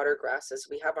our water grasses.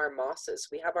 We have our mosses.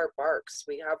 We have our barks.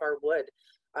 We have our wood.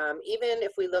 Even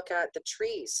if we look at the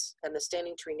trees and the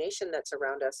standing tree nation that's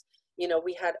around us, you know,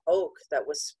 we had oak that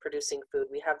was producing food.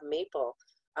 We have maple.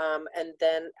 And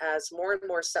then as more and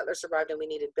more settlers arrived and we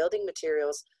needed building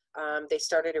materials, they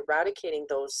started eradicating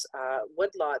those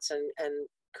wood lots and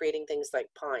creating things like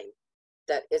pine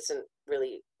that isn't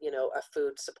really, you know, a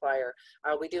food supplier.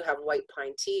 We do have white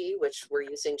pine tea, which we're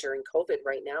using during COVID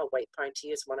right now. White pine tea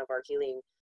is one of our healing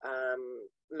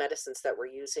medicines that we're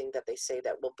using, that they say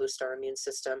that will boost our immune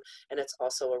system, and it's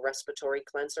also a respiratory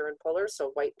cleanser and puller.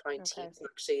 So white pine tea is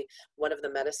actually one of the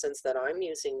medicines that I'm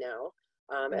using now,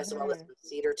 as well as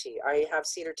cedar tea. I have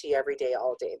cedar tea every day,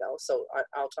 all day though, so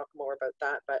I'll talk more about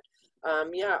that. But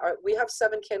yeah, we have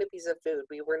 7 canopies of food.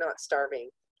 We were not starving.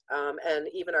 And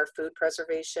even our food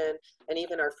preservation and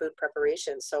even our food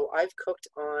preparation. So I've cooked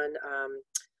on,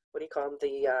 what do you call them,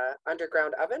 the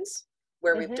underground ovens,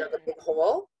 where we've dug a big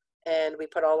hole and we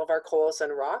put all of our coals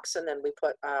and rocks, and then we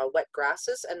put wet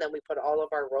grasses, and then we put all of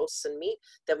our roasts and meat.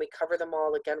 Then we cover them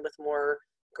all again with more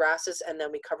grasses, and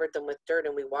then we covered them with dirt,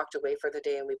 and we walked away for the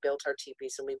day, and we built our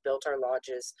teepees, and we built our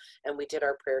lodges, and we did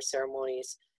our prayer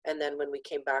ceremonies. And then when we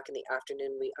came back in the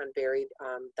afternoon, we unburied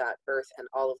that earth, and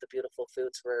all of the beautiful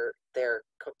foods were there,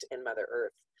 cooked in Mother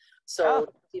Earth. So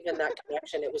even that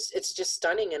connection, it's just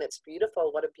stunning, and it's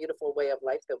beautiful. What a beautiful way of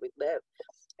life that we live.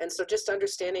 And so just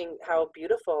understanding how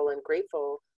beautiful and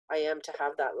grateful I am to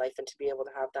have that life, and to be able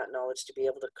to have that knowledge, to be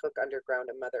able to cook underground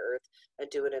in Mother Earth and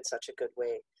do it in such a good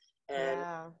way.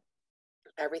 And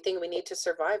everything we need to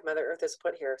survive, Mother Earth has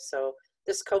put here. So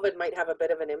this COVID might have a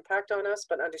bit of an impact on us,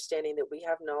 but understanding that we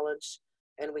have knowledge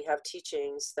and we have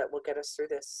teachings that will get us through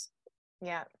this.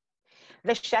 Yeah.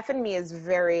 The chef in me is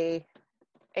very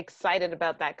excited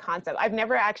about that concept. I've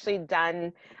never actually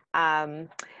done,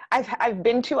 I've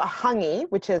been to a hungy,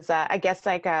 which is I guess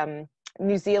like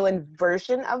New Zealand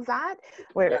version of that,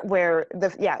 where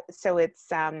so it's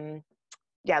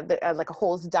like a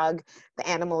hole's dug, the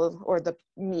animal or the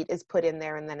meat is put in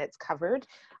there, and then it's covered,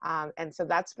 and so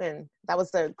that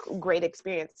was a great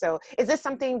experience. So is this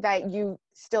something that you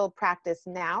still practice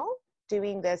now,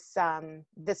 doing this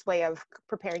this way of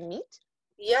preparing meat?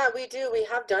 Yeah, we do. We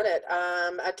have done it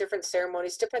at different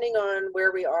ceremonies, depending on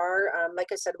where we are.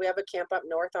 Like I said, we have a camp up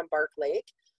north on Bark Lake.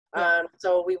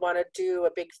 So we want to do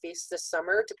a big feast this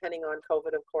summer, depending on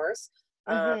COVID, of course.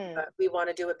 We want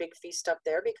to do a big feast up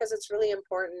there because it's really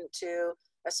important to,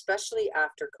 especially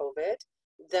after COVID,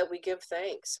 that we give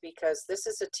thanks, because this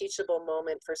is a teachable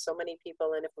moment for so many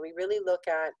people. And if we really look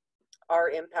at our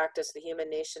impact as the human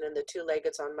nation and the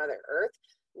two-leggeds on Mother Earth,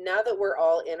 now that we're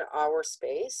all in our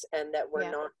space and that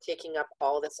we're not taking up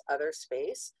all this other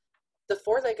space, the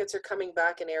four-leggeds are coming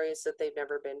back in areas that they've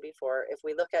never been before. If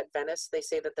we look at Venice, they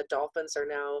say that the dolphins are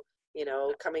now, you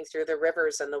know, coming through the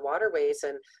rivers and the waterways,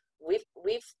 and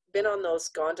we've been on those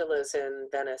gondolas in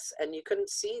Venice and you couldn't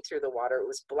see through the water. It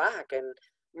was black and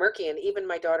murky, and even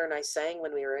my daughter and I sang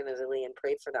when we were in Italy and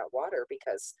prayed for that water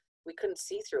because we couldn't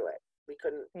see through it. We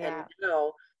couldn't, and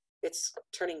now it's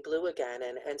turning blue again.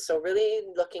 And so really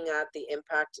looking at the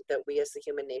impact that we as the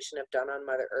human nation have done on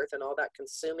Mother Earth and all that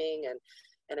consuming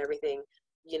and everything,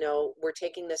 you know, we're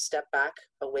taking this step back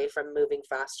away from moving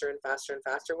faster and faster and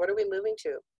faster. What are we moving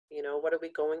to? You know, what are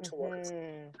we going towards?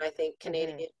 I think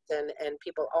Canadians and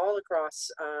people all across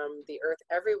the earth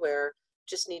everywhere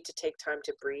just need to take time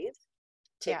to breathe,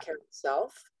 take care of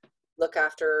self, look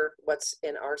after what's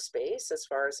in our space as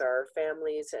far as our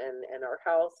families and our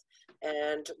health.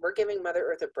 And we're giving Mother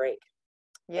Earth a break.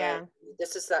 And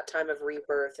this is that time of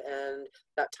rebirth and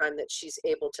that time that she's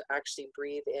able to actually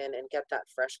breathe in and get that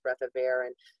fresh breath of air.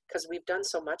 And because we've done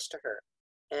so much to her,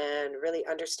 and really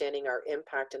understanding our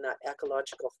impact and that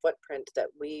ecological footprint that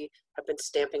we have been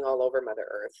stamping all over Mother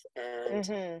Earth.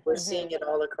 And we're seeing it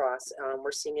all across.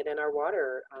 We're seeing it in our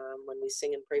water. When we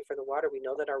sing and pray for the water, we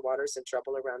know that our water's in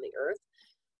trouble around the earth.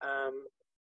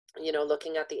 You know,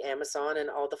 looking at the Amazon and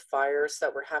all the fires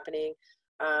that were happening,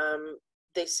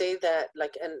 they say that,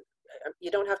 like, and you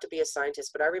don't have to be a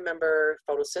scientist, but I remember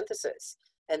photosynthesis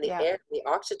and the air, the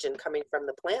oxygen coming from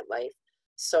the plant life.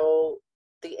 So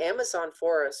the Amazon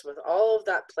forest with all of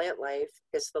that plant life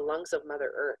is the lungs of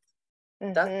Mother Earth.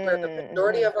 That's where the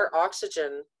majority of our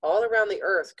oxygen all around the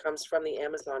earth comes from, the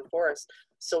Amazon forest.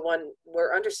 So when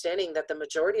we're understanding that the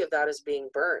majority of that is being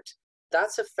burnt,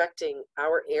 that's affecting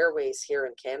our airways here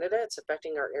in Canada. It's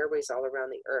affecting our airways all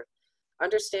around the earth.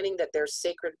 Understanding that there's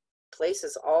sacred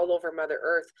places all over Mother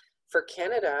Earth. For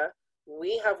Canada,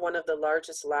 we have one of the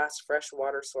largest last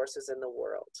freshwater sources in the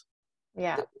world.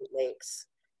 The lakes.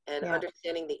 And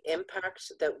understanding the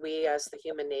impact that we as the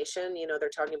human nation, you know, they're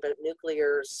talking about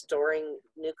storing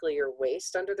nuclear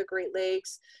waste under the Great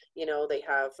Lakes. You know, they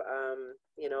have,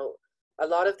 you know, a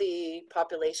lot of the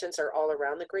populations are all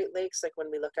around the Great Lakes. Like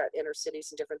when we look at inner cities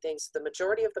and different things, the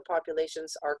majority of the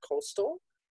populations are coastal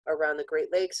around the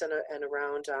Great Lakes and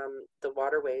around the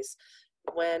waterways.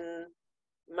 When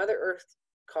Mother Earth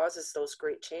causes those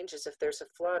great changes, if there's a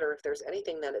flood or if there's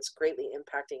anything, then it's greatly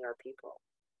impacting our people.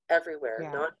 Everywhere,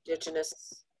 not Indigenous,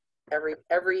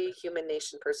 every human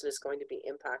nation person is going to be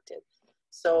impacted.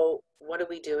 So what are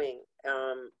we doing?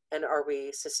 And are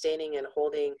we sustaining and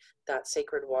holding that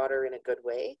sacred water in a good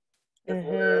way? If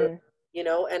we're, you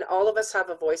know, and all of us have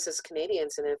a voice as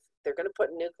Canadians, and if they're going to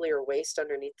put nuclear waste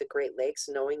underneath the Great Lakes,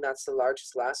 knowing that's the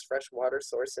largest last fresh water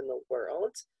source in the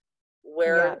world,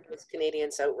 where is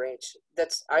Canadians' outrage?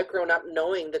 I've grown up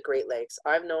knowing the Great Lakes.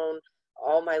 I've known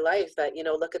all my life that, you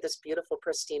know, look at this beautiful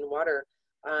pristine water.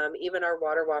 Even our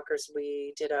water walkers,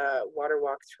 we did a water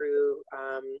walk through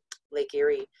Lake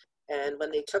Erie, and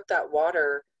when they took that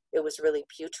water, it was really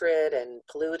putrid and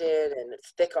polluted and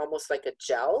thick, almost like a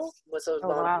gel was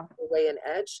along the way an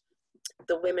edge.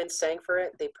 The women sang for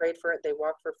it, they prayed for it, they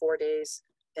walked for 4 days,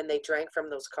 and they drank from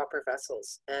those copper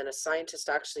vessels. And a scientist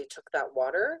actually took that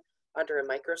water under a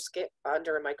microscope,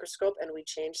 and we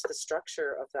changed the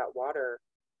structure of that water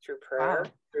through prayer,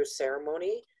 through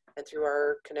ceremony, and through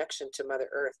our connection to Mother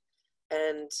Earth.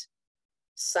 And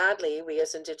sadly, we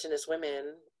as Indigenous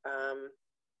women,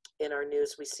 in our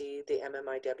news, we see the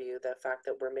MMIW, the fact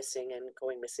that we're missing and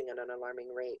going missing at an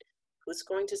alarming rate. Who's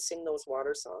going to sing those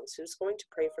water songs? Who's going to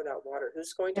pray for that water?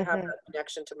 Who's going to have that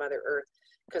connection to Mother Earth?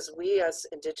 Because we as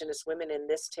Indigenous women in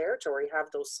this territory have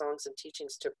those songs and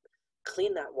teachings to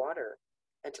clean that water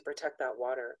and to protect that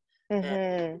water.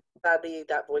 And sadly,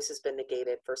 that voice has been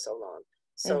negated for so long.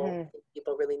 So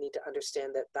people really need to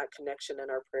understand that that connection and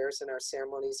our prayers and our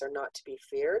ceremonies are not to be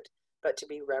feared, but to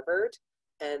be revered,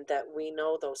 and that we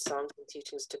know those songs and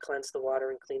teachings to cleanse the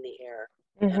water and clean the air.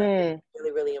 And it's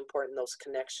really, really important, those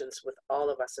connections with all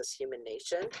of us as human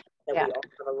nation, that we all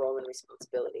have a role and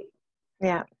responsibility.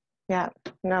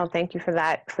 No, thank you for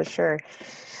that, for sure.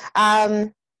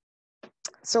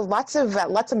 So lots of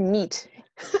meat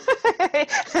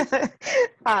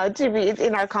to be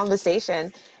in our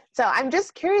conversation. So I'm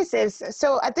just curious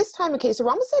so at this time, okay, so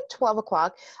we're almost at 12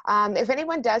 o'clock. If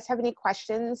anyone does have any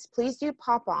questions, please do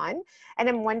pop on. And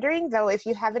I'm wondering though, if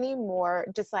you have any more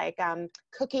just like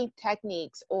cooking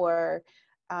techniques or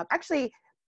actually,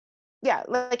 yeah,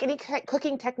 like any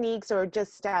cooking techniques or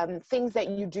just things that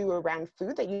you do around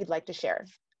food that you'd like to share.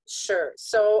 Sure.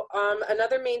 So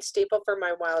another main staple for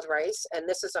my wild rice, and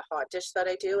this is a hot dish that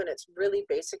I do, and it's really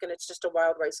basic, and it's just a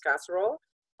wild rice casserole.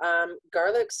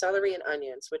 Garlic, celery, and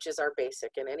onions, which is our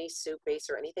basic in any soup base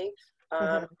or anything.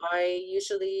 I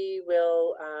usually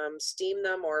will steam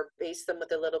them or baste them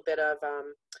with a little bit of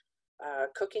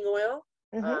cooking oil,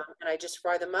 and I just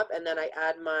fry them up, and then I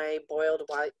add my boiled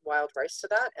wild rice to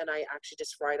that, and I actually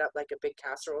just fry it up like a big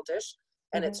casserole dish.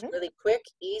 And it's really quick,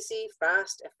 easy,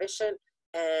 fast, efficient,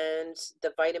 and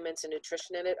the vitamins and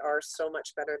nutrition in it are so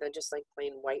much better than just like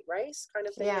plain white rice kind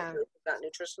of thing. Yeah. That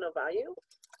nutritional value.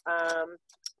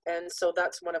 And so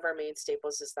that's one of our main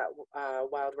staples is that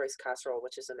wild rice casserole,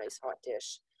 which is a nice hot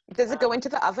dish. Does it go into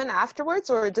the oven afterwards,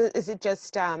 or is it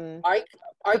just I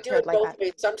do it like both that?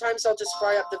 ways. Sometimes I'll just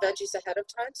fry up the veggies ahead of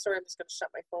time. Sorry, I'm just going to shut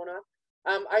my phone off.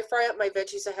 I fry up my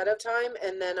veggies ahead of time,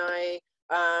 and then I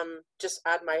just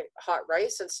add my hot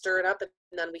rice and stir it up, and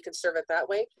then we can serve it that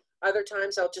way. Other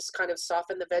times I'll just kind of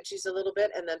soften the veggies a little bit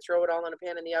and then throw it all in a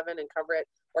pan in the oven and cover it,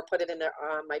 or put it in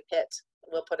my pit.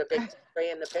 We'll put a big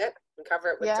tray in the pit and cover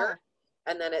it with dirt,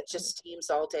 and then it just steams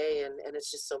all day, and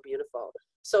it's just so beautiful.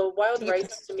 So wild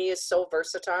rice to me is so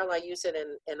versatile. I use it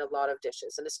in a lot of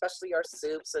dishes, and especially our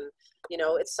soups. And you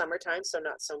know, it's summertime, so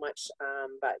not so much.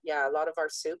 But yeah, a lot of our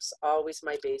soups, always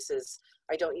my base is,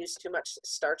 I don't use too much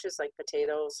starches like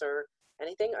potatoes or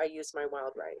anything. I use my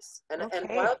wild rice, and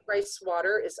wild rice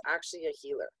water is actually a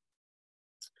healer.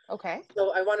 Okay.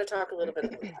 So I want to talk a little bit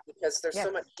about that because there's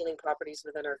so much healing properties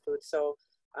within our food. So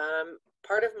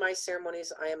part of my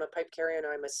ceremonies, I am a pipe carrier and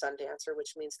I'm a sun dancer,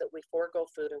 which means that we forego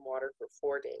food and water for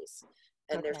 4 days,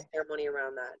 and there's ceremony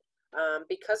around that.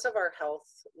 Because of our health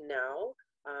now,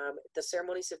 the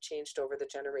ceremonies have changed over the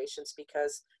generations,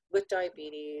 because with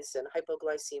diabetes and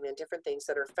hypoglycemia and different things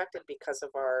that are affected because of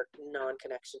our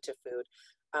non-connection to food,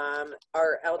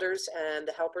 our elders and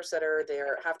the helpers that are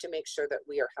there have to make sure that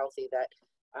we are healthy, that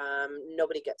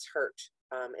nobody gets hurt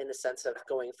in the sense of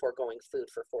foregoing food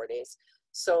for 4 days.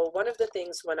 So one of the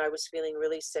things when I was feeling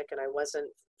really sick and I wasn't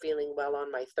feeling well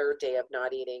on my 3rd day of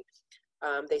not eating,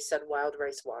 they said wild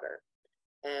rice water.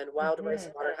 And wild rice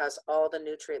water has all the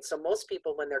nutrients. So most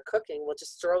people, when they're cooking, will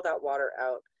just throw that water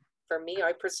out. For me,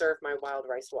 I preserve my wild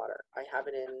rice water. I have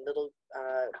it in little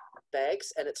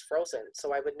bags, and it's frozen.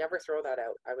 So I would never throw that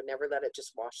out. I would never let it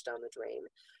just wash down the drain.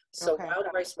 So wild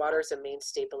rice water is a main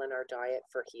staple in our diet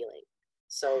for healing.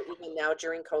 So even now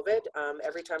during COVID,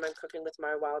 every time I'm cooking with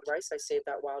my wild rice, I save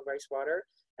that wild rice water,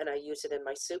 and I use it in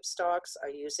my soup stocks. I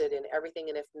use it in everything.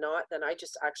 And if not, then I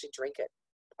just actually drink it.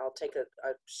 I'll take a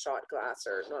shot glass,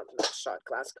 or not a shot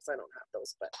glass because I don't have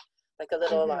those, but like a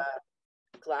little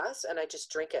glass, and I just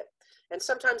drink it. And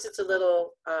sometimes it's a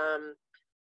little,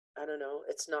 I don't know,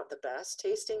 it's not the best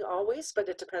tasting always, but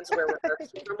it depends where we're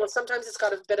harvesting from. Well, sometimes it's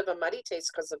got a bit of a muddy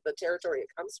taste because of the territory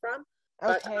it comes from.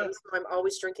 But so I'm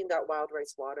always drinking that wild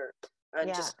rice water,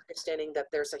 and just understanding that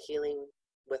there's a healing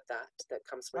with that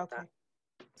comes with that.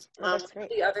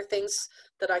 The other things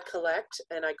that I collect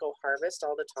and I go harvest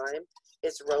all the time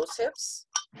is rose hips.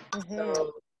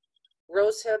 So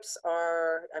rose hips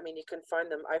are, I mean, you can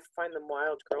find them, I find them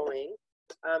wild growing.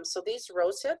 So these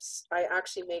rose hips, I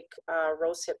actually make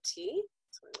rose hip tea.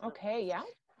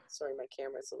 Sorry, my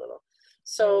camera's a little.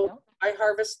 So I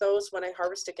harvest those. When I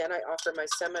harvest again, I offer my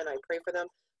sema and I pray for them,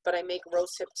 but I make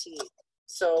rose hip tea.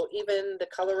 So even the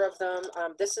color of them,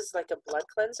 this is like a blood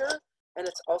cleanser, and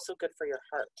it's also good for your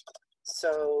heart.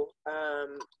 So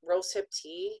rose hip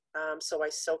tea, so I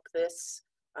soak this,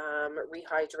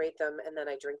 rehydrate them, and then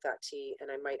I drink that tea,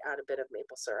 and I might add a bit of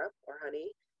maple syrup or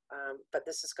honey. But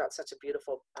this has got such a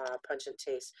beautiful pungent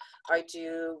taste. I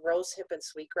do rose hip and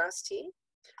sweetgrass tea.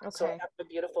 So I have a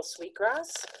beautiful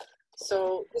sweetgrass.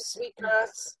 So the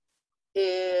sweetgrass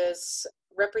is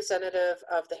representative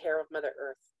of the hair of Mother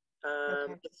Earth.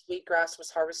 The sweetgrass was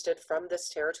harvested from this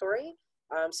territory.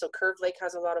 So Curve Lake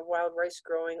has a lot of wild rice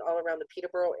growing all around the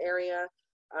Peterborough area.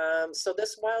 So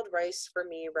this wild rice for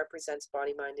me represents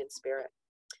body, mind, and spirit.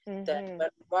 That when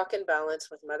we walk in balance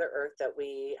with Mother Earth, that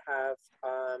we have,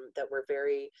 that we're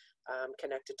very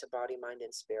connected to body, mind,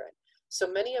 and spirit. So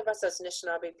many of us as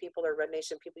Anishinaabe people or Red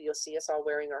Nation people, you'll see us all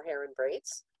wearing our hair in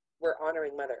braids. We're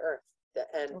honoring Mother Earth.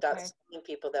 And that's telling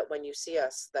people that when you see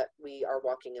us, that we are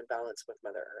walking in balance with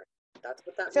Mother Earth. That's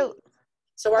what that means.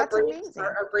 So our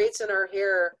braids and our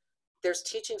hair there's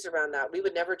teachings around that. We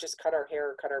would never just cut our hair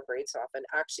or cut our braids off. And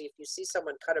actually, if you see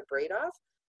someone cut a braid off,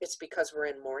 it's because we're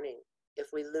in mourning. If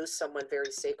we lose someone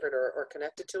very sacred or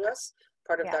connected to us,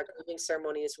 part of that grieving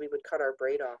ceremony is we would cut our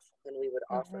braid off and we would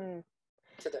offer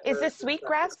to the Is earth. this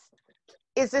sweetgrass?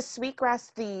 Is this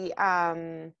sweetgrass the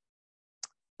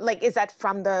like, is that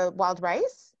from the wild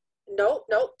rice? No,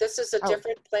 this is a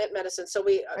different plant medicine. So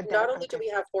we not only do we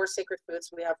have 4 sacred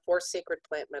foods, we have 4 sacred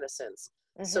plant medicines.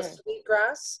 So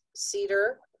sweetgrass,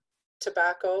 cedar,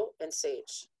 tobacco, and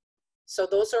sage. So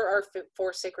those are our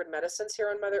 4 sacred medicines here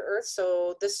on Mother Earth.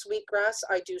 So this sweetgrass,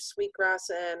 I do sweetgrass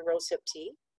and rosehip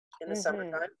tea in the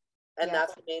summertime, and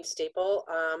that's the main staple.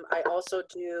 I also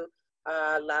do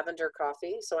lavender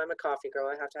coffee. So I'm a coffee girl.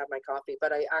 I have to have my coffee,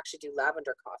 but I actually do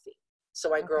lavender coffee.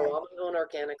 So I grow all my own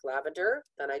organic lavender,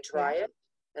 then I dry it,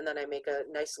 and then I make a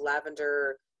nice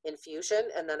lavender infusion,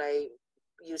 and then I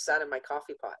use that in my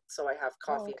coffee pot. So I have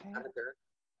coffee and lavender.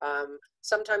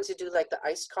 Sometimes you do like the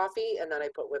iced coffee, and then I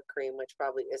put whipped cream, which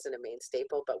probably isn't a main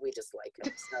staple, but we just like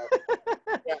it. So,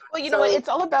 well, you know what? It's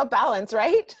all about balance,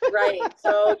 right? Right.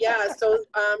 So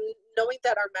knowing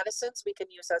that our medicines we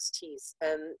can use as teas,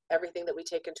 and everything that we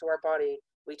take into our body,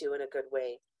 we do in a good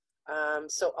way.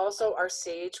 So also our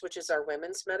sage, which is our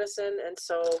women's medicine. And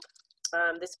so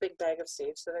this big bag of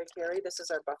sage that I carry, this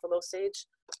is our buffalo sage.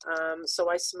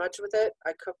 So I smudge with it,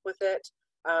 I cook with it.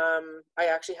 I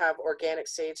actually have organic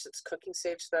sage, that's cooking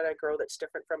sage that I grow that's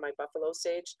different from my buffalo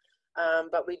sage.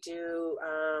 But we do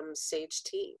sage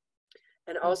tea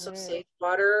and also sage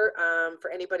water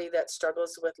for anybody that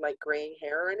struggles with like graying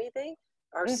hair or anything.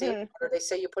 Our sage water, they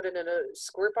say you put it in a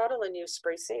squirt bottle and you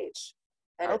spray sage.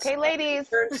 And ladies.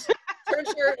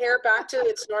 Turns your hair back to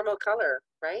its normal color,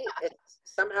 right? It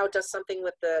somehow does something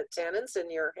with the tannins in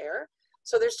your hair.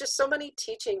 So there's just so many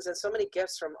teachings and so many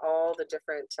gifts from all the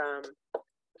different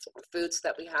foods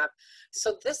that we have.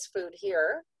 So this food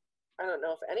here, I don't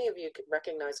know if any of you could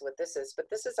recognize what this is, but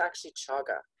this is actually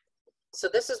chaga. So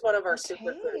this is one of our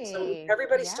superfoods. So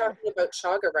everybody's talking about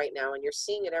chaga right now, and you're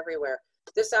seeing it everywhere.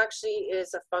 This actually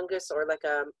is a fungus, or like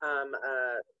I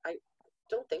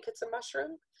don't think it's a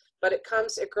mushroom, but it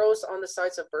grows on the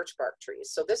sides of birch bark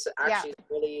trees. So this actually is a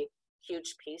really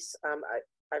huge piece.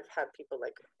 I've had people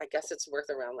like, I guess it's worth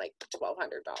around like $1,200,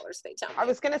 they tell me. I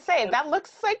was going to say, that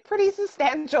looks like pretty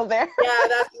substantial there. Yeah,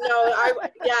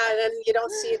 and you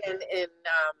don't see it in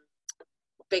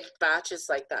big batches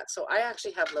like that. So I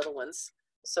actually have little ones.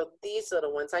 So these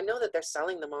little ones, I know that they're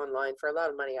selling them online for a lot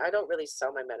of money. I don't really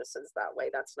sell my medicines that way.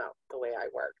 That's not the way I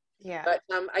work. Yeah. But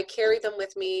I carry them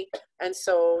with me. And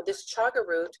so this chaga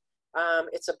root,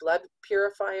 it's a blood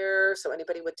purifier. So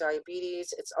anybody with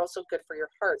diabetes, it's also good for your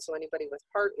heart. So anybody with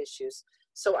heart issues.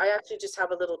 So I actually just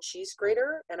have a little cheese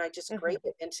grater, and I just grate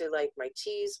it into like my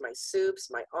teas, my soups,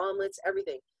 my omelets,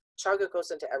 everything. Chaga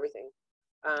goes into everything.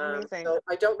 So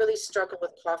I don't really struggle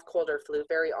with cough, cold, or flu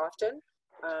very often.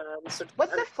 What's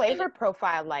the flavor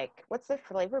profile like?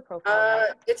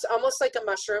 It's almost like a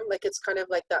mushroom, like it's kind of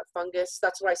like that fungus.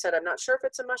 That's why I said I'm not sure if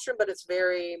it's a mushroom, but it's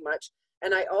very much.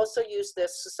 And I also use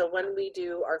this, so when we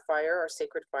do our fire, our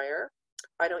sacred fire,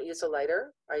 I don't use a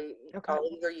lighter. I'll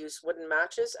either use wooden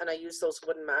matches, and I use those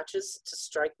wooden matches to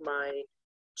strike my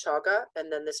chaga,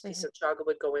 and then this piece of chaga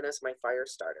would go in as my fire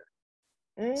starter.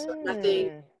 So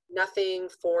nothing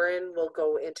foreign will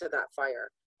go into that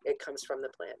fire. It comes from the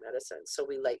plant medicine. So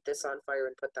we light this on fire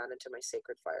and put that into my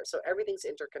sacred fire. So everything's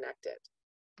interconnected.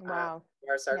 Wow.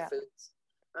 There's our foods.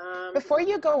 Before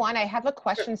you go on, I have a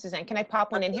question, Suzanne. Can I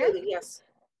pop one in here? Yes.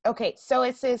 Okay, so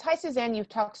it says, hi, Suzanne, you've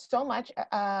talked so much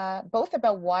both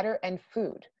about water and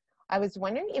food. I was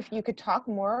wondering if you could talk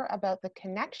more about the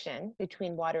connection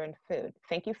between water and food.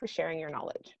 Thank you for sharing your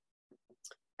knowledge.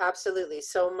 Absolutely.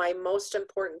 So my most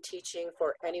important teaching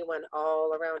for anyone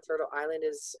all around Turtle Island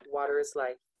is water is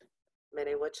life.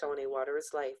 Mene Wachoni, water is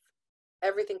life.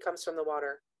 Everything comes from the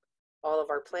water. All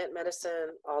of our plant medicine,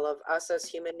 all of us as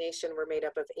human nation, we're made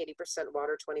up of 80%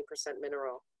 water, 20%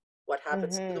 mineral. What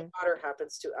happens to the water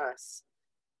happens to us.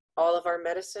 All of our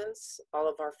medicines, all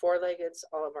of our four-leggeds,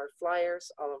 all of our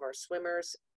flyers, all of our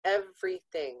swimmers,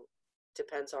 everything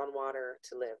depends on water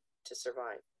to live, to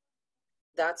survive.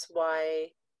 That's why,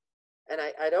 and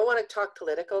I don't want to talk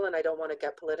political, and I don't want to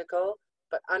get political,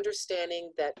 but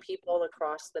understanding that people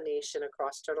across the nation,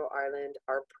 across Turtle Island,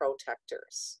 are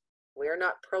protectors. We're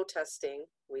not protesting.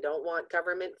 We don't want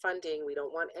government funding. We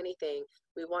don't want anything.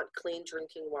 We want clean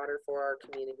drinking water for our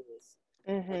communities.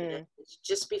 And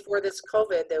just before this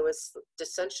COVID, there was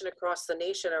dissension across the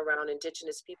nation around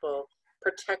Indigenous people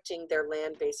protecting their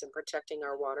land base and protecting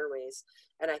our waterways.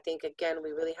 And I think, again,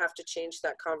 we really have to change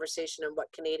that conversation and what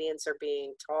Canadians are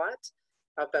being taught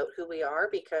about who we are,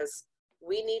 because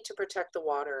we need to protect the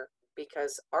water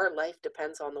because our life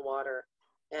depends on the water.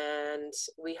 And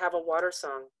we have a water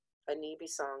song, a Nibi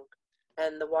song.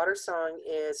 And the water song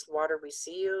is, water we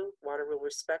see you, water will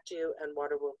respect you, and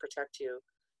water will protect you.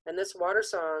 And this water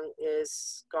song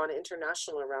is gone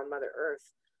international around Mother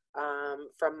Earth.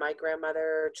 From my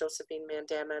grandmother, Josephine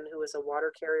Mandaman, who was a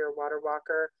water carrier, water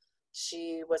walker.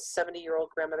 She was 70-year-old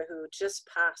grandmother who just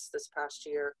passed this past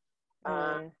year.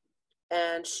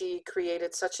 And she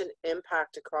created such an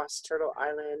impact across Turtle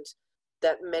Island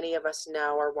that many of us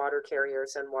now are water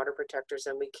carriers and water protectors,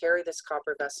 and we carry this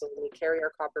copper vessel, and we carry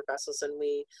our copper vessels, and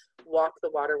we walk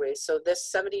the waterways. So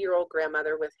this 70-year-old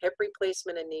grandmother with hip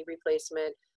replacement and knee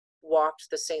replacement walked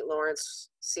the St. Lawrence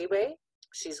Seaway.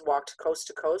 She's walked coast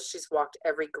to coast. She's walked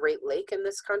every Great Lake in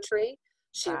this country.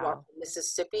 She walked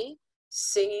Mississippi,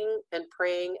 singing and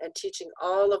praying and teaching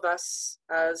all of us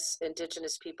as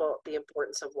Indigenous people the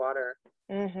importance of water.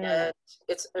 And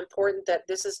it's important that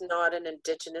this is not an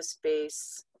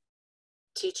Indigenous-based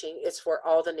teaching. It's for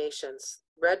all the nations,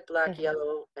 red, black,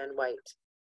 yellow, and white,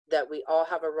 that we all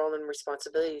have a role and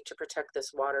responsibility to protect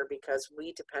this water because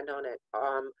we depend on it.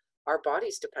 Our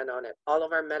bodies depend on it. All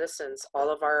of our medicines, all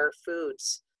of our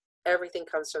foods, everything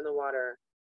comes from the water.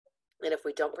 And if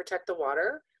we don't protect the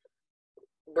water,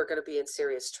 we're going to be in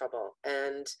serious trouble.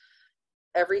 And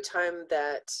every time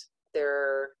that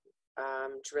they're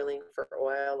drilling for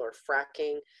oil or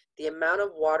fracking, the amount of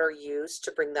water used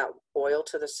to bring that oil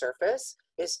to the surface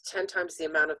is 10 times the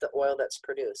amount of the oil that's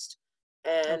produced.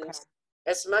 And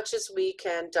as much as we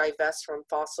can divest from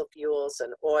fossil fuels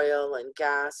and oil and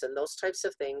gas and those types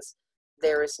of things,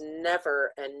 there is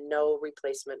never and no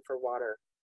replacement for water.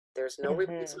 There's no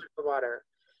replacement for water.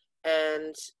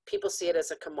 And people see it as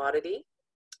a commodity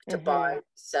to buy,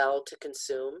 sell, to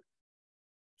consume.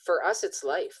 For us, it's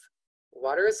life.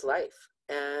 Water is life.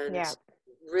 And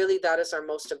really, that is our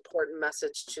most important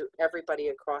message to everybody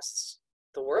across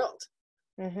the world.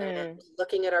 And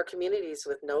looking at our communities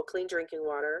with no clean drinking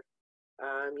water,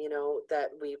 you know, that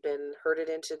we've been herded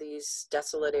into these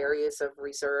desolate areas of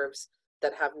reserves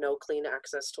that have no clean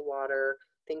access to water,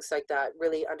 things like that,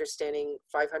 really understanding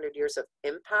 500 years of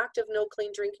impact of no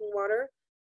clean drinking water.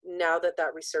 Now that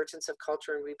that resurgence of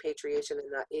culture and repatriation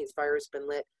and that AIDS fire has been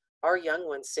lit, our young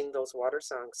ones sing those water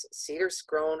songs. Cedar's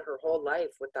grown her whole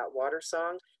life with that water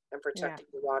song and protecting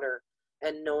the water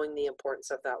and knowing the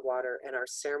importance of that water and our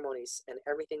ceremonies and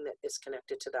everything that is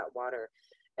connected to that water.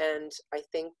 And I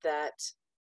think that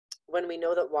when we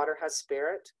know that water has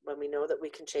spirit, when we know that we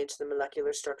can change the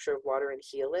molecular structure of water and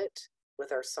heal it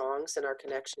with our songs and our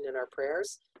connection and our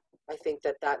prayers, I think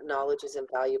that that knowledge is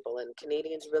invaluable. And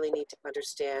Canadians really need to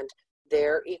understand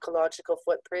their ecological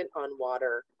footprint on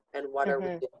water and what are we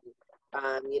doing.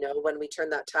 You know, when we turn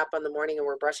that tap on the morning and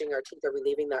we're brushing our teeth, are we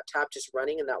leaving that tap just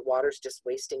running and that water's just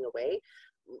wasting away?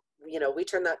 You know, we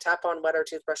turn that tap on, wet our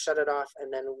toothbrush, shut it off,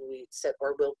 and then we sit,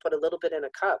 or we'll put a little bit in a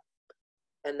cup,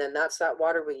 and then that's that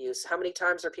water we use. How many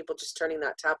times are people just turning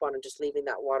that tap on and just leaving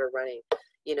that water running?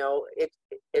 You know, it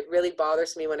really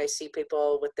bothers me when I see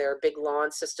people with their big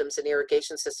lawn systems and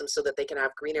irrigation systems so that they can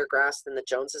have greener grass than the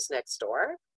Joneses next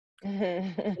door.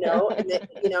 You know, and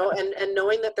you know, and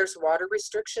knowing that there's water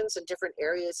restrictions in different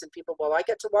areas, and people, well, I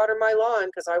get to water my lawn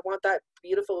because I want that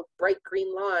beautiful bright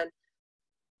green lawn.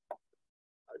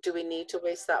 Do we need to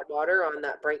waste that water on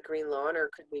that bright green lawn,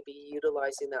 or could we be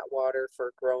utilizing that water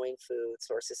for growing foods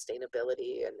or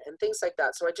sustainability and things like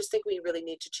that? So I just think we really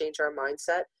need to change our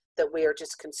mindset that we are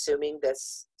just consuming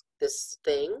this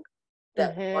thing,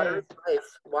 that water is life,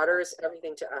 water is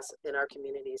everything to us in our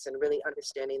communities, and really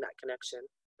understanding that connection.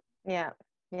 Yeah.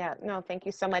 No, thank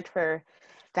you so much for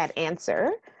that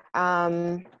answer.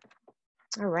 All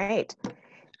right.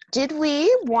 Did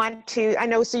we want to, I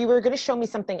know, so you were going to show me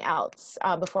something else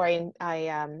before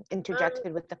I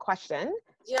interjected with the question.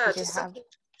 Yeah,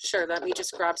 sure. Let me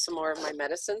just grab some more of my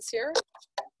medicines here.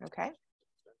 Okay.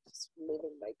 Just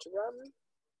moving my drum.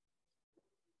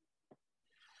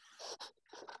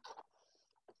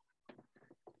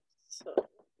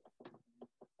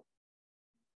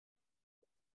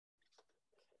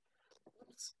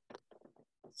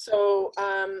 So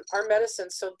our medicine,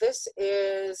 so this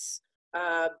is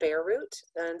bear root.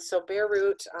 And so bear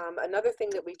root, another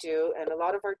thing that we do, and a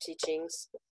lot of our teachings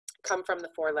come from the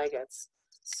four-leggeds.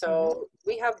 So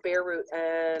we have bear root,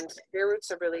 and bear root's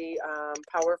a really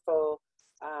powerful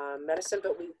medicine,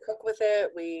 but we cook with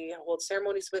it, we hold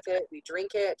ceremonies with it, we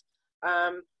drink it.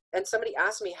 And somebody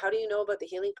asked me, how do you know about the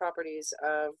healing properties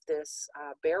of this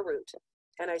bear root?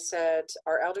 And I said,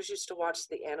 our elders used to watch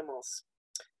the animals.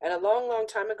 And a long, long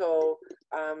time ago,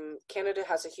 Canada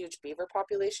has a huge beaver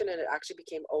population, and it actually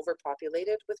became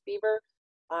overpopulated with beaver.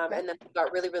 And then they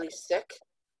got really, really sick.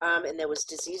 And there was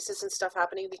diseases and stuff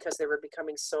happening because they were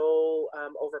becoming so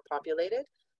overpopulated.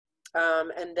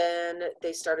 And then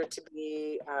they started to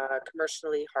be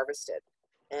commercially harvested,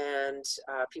 and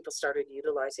people started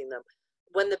utilizing them.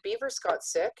 When the beavers got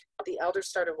sick, the elders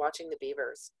started watching the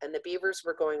beavers, and the beavers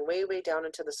were going way, way down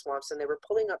into the swamps, and they were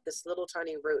pulling up this little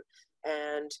tiny root.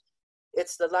 And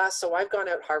it's the last, so I've gone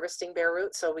out harvesting bare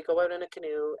root. So we go out in a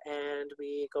canoe and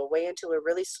we go way into a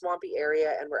really swampy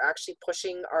area, and we're actually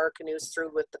pushing our canoes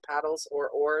through with the paddles or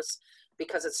oars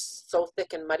because it's so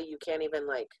thick and muddy you can't even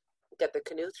like get the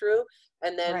canoe through.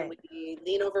 And then we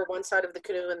lean over one side of the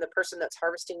canoe, and the person that's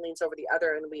harvesting leans over the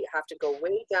other, and we have to go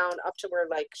way down up to where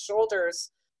like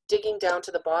shoulders, digging down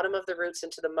to the bottom of the roots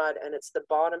into the mud. And it's the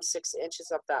bottom 6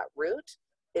 inches of that root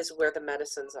is where the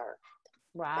medicines are.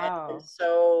 Wow. And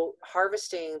so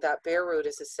harvesting that bare root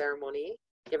is a ceremony,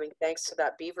 giving thanks to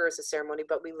that beaver is a ceremony,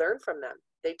 but we learn from them.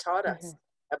 They taught us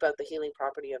about the healing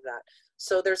property of that.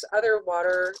 So there's other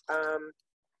water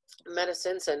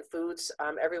medicines and foods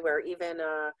everywhere, even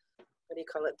what do you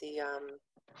call it, the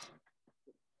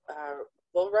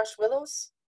bulrush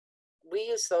willows. We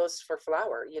use those for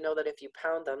flour. You know that if you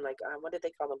pound them, like what did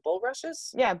they call them,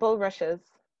 bulrushes? Yeah, bulrushes.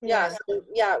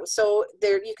 So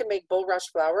there you can make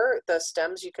bulrush flour. The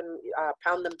stems you can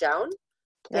pound them down.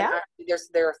 And actually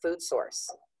they're a food source,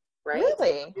 right?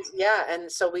 Really? Yeah.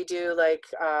 And so we do like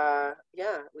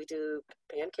we do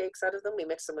pancakes out of them. We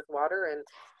mix them with water and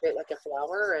create like a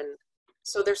flour. And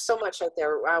so there's so much out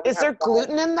there. Is there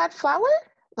gluten in that flour?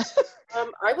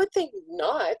 I would think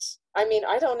not. I mean,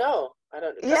 I don't know.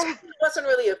 It wasn't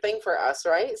really a thing for us,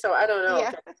 right? So I don't know.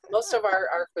 Yeah. Most of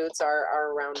our foods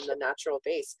are around the natural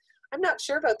base. I'm not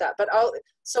sure about that, but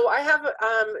so I have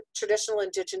traditional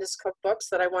indigenous cookbooks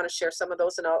that I want to share some of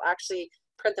those, and I'll actually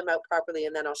print them out properly,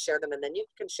 and then I'll share them, and then you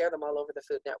can share them all over the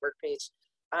Food Network page.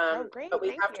 Great. But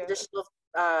we have traditional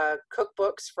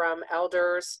cookbooks from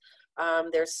elders.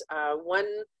 There's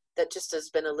one that just has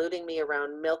been eluding me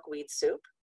around milkweed soup.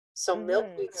 So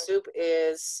milkweed soup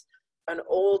is an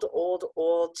old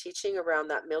teaching around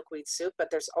that milkweed soup, but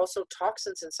there's also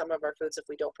toxins in some of our foods if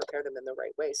we don't prepare them in the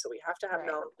right way. So we have to have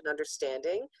knowledge and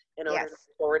understanding in order to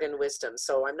move forward in wisdom.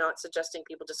 So I'm not suggesting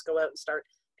people just go out and start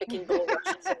picking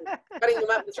bulrushes and cutting them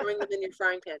up and throwing them in your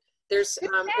frying pan. There's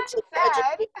education,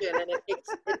 and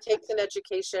it takes an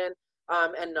education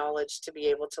and knowledge to be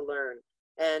able to learn.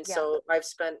 And so I've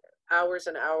spent hours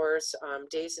and hours,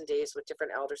 days and days with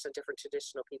different elders and different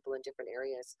traditional people in different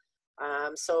areas.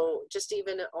 So just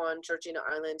even on Georgina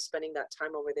Island, spending that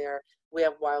time over there, we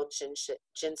have wild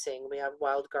ginseng, we have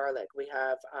wild garlic, we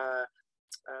have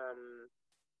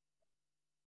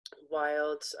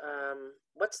wild,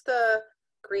 what's the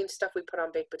green stuff we put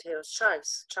on baked potatoes?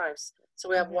 Chives. So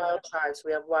we have wild chives,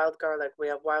 we have wild garlic, we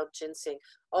have wild ginseng,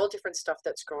 all different stuff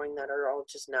that's growing that are all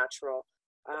just natural.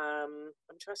 I'm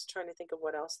just trying to think of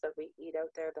what else that we eat out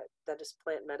there that is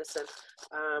plant medicine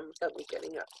without me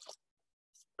getting up.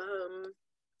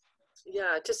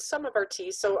 Just some of our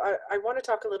tea. So I want to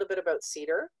talk a little bit about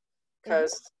cedar,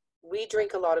 because we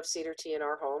drink a lot of cedar tea in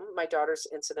our home. My daughter's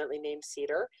incidentally named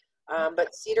Cedar,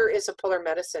 but cedar is a puller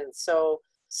medicine. So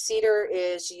cedar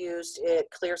is used, it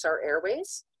clears our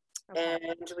airways,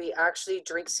 and we actually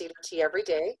drink cedar tea every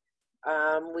day.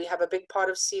 We have a big pot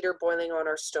of cedar boiling on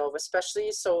our stove,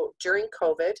 especially so during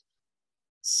COVID.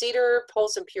 Cedar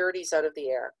pulls impurities out of the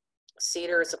air.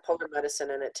 Cedar is a polar medicine,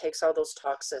 and it takes all those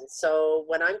toxins. So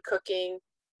when I'm cooking,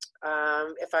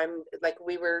 if I'm like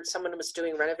someone was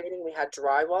doing renovating, we had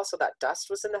drywall, so that dust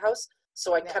was in the house.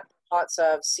 So I kept pots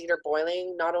of cedar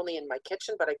boiling, not only in my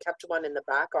kitchen, but I kept one in the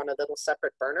back on a little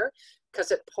separate burner,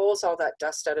 because it pulls all that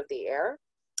dust out of the air.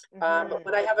 But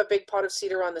when I have a big pot of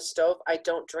cedar on the stove, I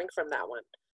don't drink from that one.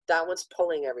 That one's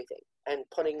pulling everything and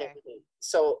putting everything.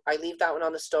 So I leave that one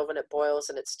on the stove, and it boils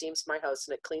and it steams my house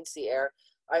and it cleans the air.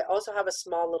 I also have a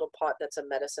small little pot that's a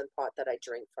medicine pot that I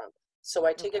drink from. So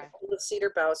I take a couple of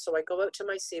cedar boughs. So I go out to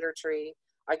my cedar tree.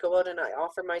 I go out and I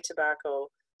offer my tobacco.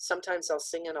 Sometimes I'll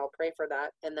sing and I'll pray for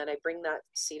that. And then I bring that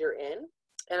cedar in,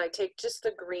 and I take just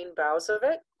the green boughs of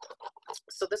it.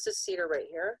 So this is cedar right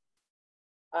here.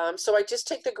 So I just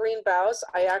take the green boughs.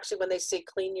 I actually, when they say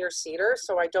clean your cedar,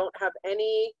 so I don't have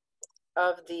any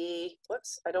of the,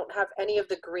 I don't have any of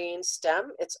the green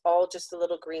stem. It's all just the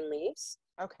little green leaves.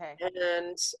 Okay.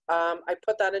 And I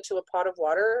put that into a pot of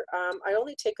water. I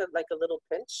only take a little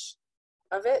pinch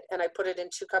of it, and I put it in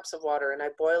 2 cups of water, and I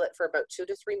boil it for about 2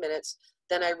 to 3 minutes.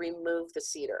 Then I remove the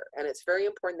cedar, and it's very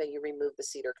important that you remove the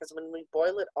cedar, because when we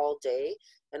boil it all day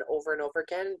and over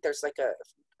again, there's like a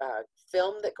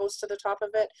film that goes to the top of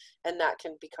it, and that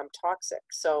can become toxic.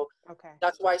 So Okay.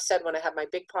 that's why I said when I have my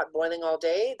big pot boiling all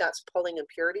day, that's pulling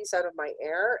impurities out of my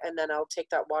air, and then I'll take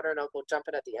that water and I'll go dump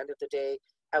it at the end of the day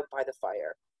out by the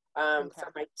fire. Okay.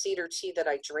 For my cedar tea that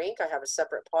I drink, I have a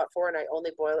separate pot for, and I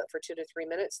only boil it for 2 to 3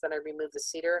 minutes. Then I remove the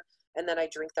cedar, and then I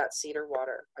drink that cedar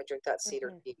water. I drink that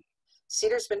cedar tea.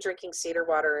 Cedar's been drinking cedar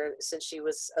water since she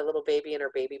was a little baby in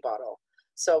her baby bottle.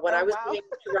 So when I Oh, was wow. living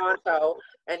in Toronto,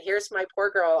 and here's my poor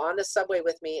girl on the subway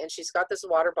with me, and she's got this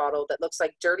water bottle that looks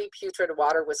like dirty, putrid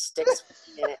water with sticks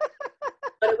in it.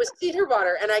 But it was cedar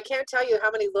water, and I can't tell you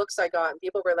how many looks I got, and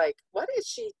people were like, "What is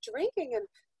she drinking?"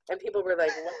 And people were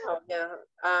like, "Wow, yeah."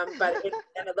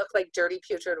 And it looked like dirty,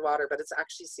 putrid water, but it's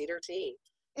actually cedar tea.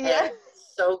 Yeah. And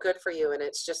it's so good for you, and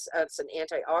it's an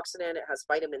antioxidant. It has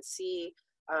vitamin C.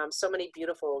 So many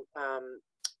beautiful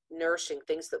nourishing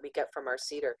things that we get from our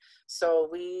cedar. So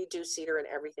we do cedar in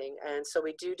everything, and so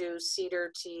we do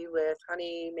cedar tea with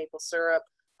honey, maple syrup.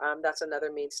 That's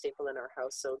another main staple in our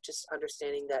house. So just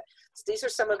understanding that these are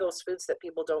some of those foods that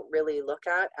people don't really look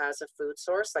at as a food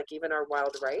source, like even our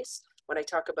wild rice. When I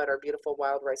talk about our beautiful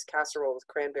wild rice casserole with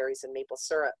cranberries and maple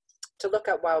syrup, to look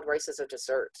at wild rice as a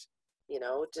dessert,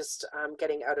 just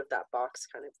getting out of that box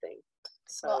kind of thing.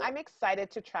 So Well, I'm excited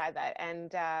to try that.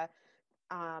 And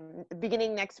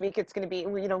beginning next week, it's going to be,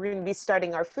 we're going to be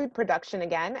starting our food production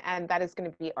again, and that is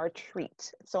going to be our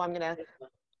treat. So I'm going to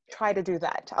try to do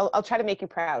that. I'll try to make you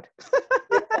proud.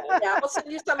 yeah, I'll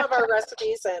send you some of our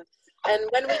recipes, and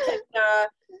when we can,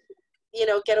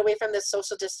 get away from this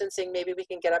social distancing, maybe we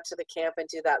can get up to the camp and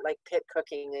do that like pit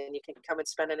cooking, and you can come and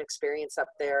spend an experience up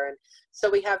there. And so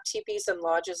we have teepees and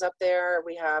lodges up there.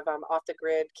 We have off the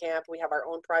grid camp. We have our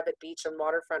own private beach and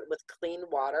waterfront with clean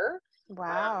water.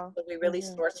 Wow. So we really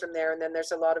source from there. And then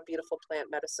there's a lot of beautiful plant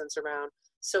medicines around.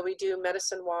 So we do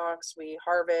medicine walks, we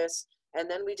harvest, and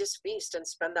then we just feast and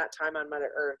spend that time on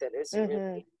Mother Earth. It is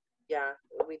really,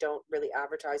 we don't really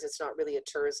advertise. It's not really a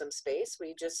tourism space.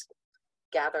 We just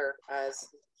gather as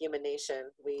human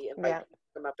nation. We invite people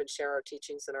to come up and share our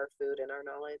teachings and our food and our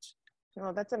knowledge.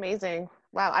 Oh, that's amazing.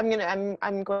 Wow. I'm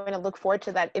going to look forward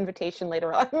to that invitation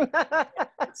later on.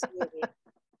 Absolutely.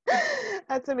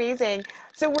 That's amazing.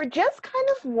 So we're just kind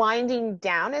of winding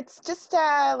down. It's just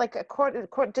like a quarter,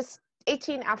 just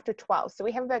 18 after 12. So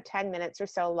we have about 10 minutes or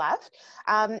so left.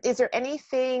 Is there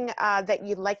anything that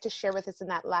you'd like to share with us in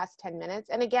that last 10 minutes?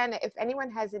 And again, if anyone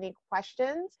has any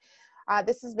questions,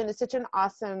 this has been such an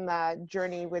awesome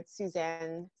journey with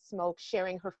Suzanne Smoke,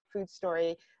 sharing her food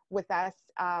story with us,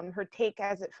 her take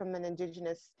as it from an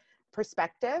Indigenous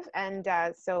perspective. And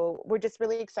so we're just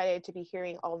really excited to be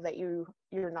hearing all that your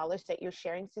knowledge that you're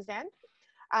sharing, Suzanne.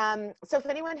 So if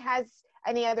anyone has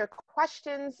any other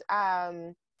questions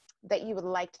that you would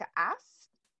like to ask,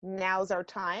 now's our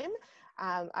time.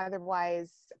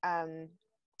 Otherwise,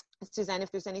 Suzanne,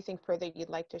 if there's anything further you'd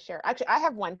like to share. Actually, I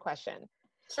have one question.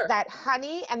 Sure. That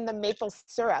honey and the maple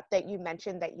syrup that you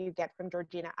mentioned that you get from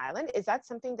Georgina Island, is that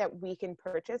something that we can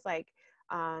purchase, like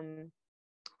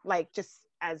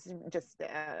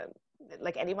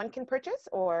anyone can purchase,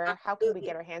 or Absolutely. how can we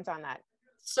get our hands on that?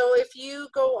 So if you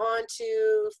go on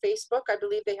to Facebook, I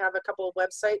believe they have a couple of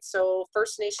websites. So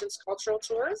First Nations Cultural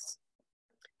Tours,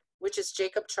 which is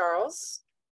Jacob Charles.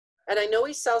 And I know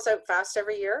he sells out fast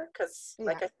every year because,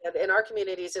 like I said, in our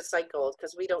communities, it's like gold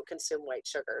because we don't consume white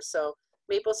sugar. So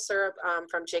maple syrup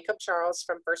from Jacob Charles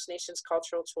from First Nations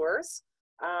Cultural Tours.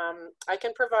 I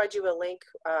can provide you a link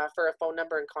for a phone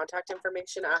number and contact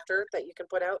information after that you can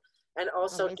put out. And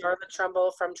also Darla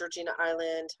Trumbull from Georgina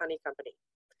Island Honey Company.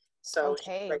 So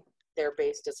they're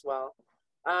based as well.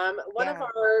 One of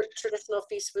our traditional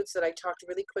feast foods that I talked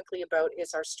really quickly about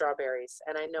is our strawberries.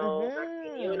 And I know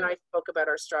you and I spoke about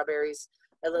our strawberries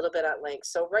a little bit at length.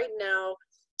 So right now,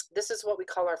 this is what we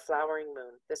call our flowering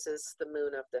moon. This is the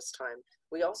moon of this time.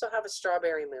 We also have a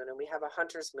strawberry moon, and we have a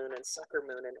hunter's moon and sucker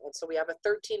moon. And so we have a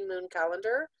 13 moon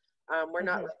calendar. We're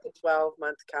not like the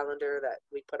 12-month calendar that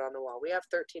we put on the wall. We have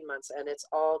 13 months, and it's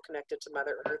all connected to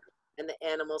Mother Earth and the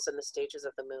animals and the stages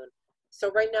of the moon.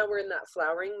 So right now we're in that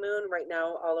flowering moon. Right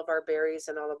now, all of our berries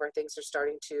and all of our things are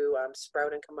starting to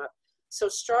sprout and come up. So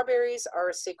strawberries are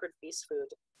a sacred feast food.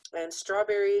 And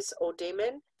strawberries,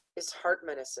 odamen, is heart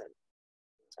medicine.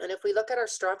 And if we look at our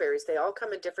strawberries, they all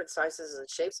come in different sizes and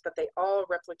shapes, but they all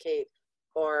replicate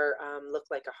or look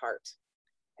like a heart.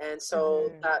 And so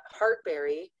that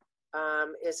heartberry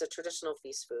is a traditional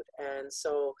feast food. And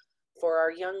so for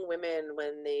our young women,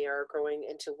 when they are growing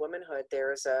into womanhood,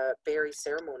 there's a berry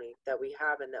ceremony that we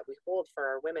have and that we hold for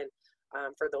our women,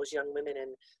 for those young women.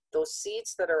 And those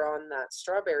seeds that are on that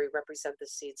strawberry represent the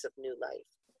seeds of new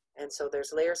life. And so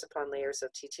there's layers upon layers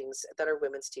of teachings that are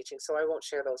women's teachings. So I won't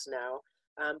share those now.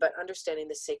 But understanding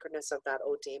the sacredness of that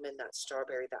odamen, that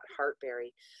strawberry, that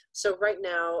heartberry. So right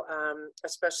now,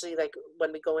 especially like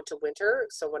when we go into winter,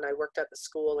 so when I worked at the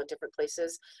school and different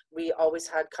places, we always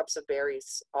had cups of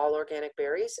berries, all organic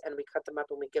berries, and we cut them up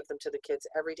and we give them to the kids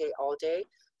every day, all day.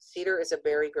 Cedar is a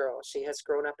berry girl. She has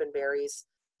grown up in berries.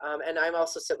 And I'm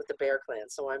also sit with the bear clan,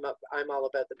 so I'm all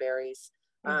about the berries.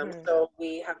 So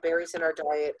we have berries in our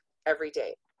diet every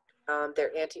day.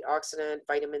 They're antioxidant,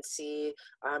 vitamin C,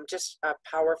 just a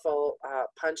powerful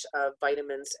punch of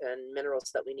vitamins and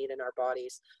minerals that we need in our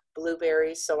bodies.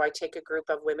 Blueberries. So I take a group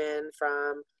of women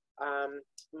from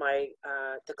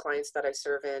the clients that I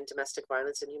serve in domestic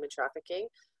violence and human trafficking.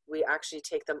 We actually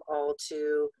take them all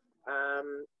to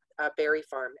a berry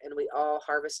farm, and we all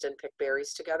harvest and pick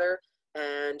berries together.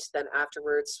 And then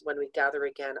afterwards, when we gather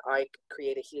again, I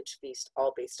create a huge feast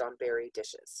all based on berry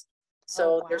dishes.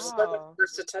 So there's so much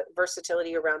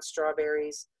versatility around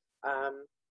strawberries,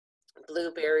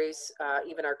 blueberries,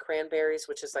 even our cranberries,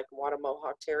 which is like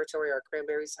Mohawk territory. Our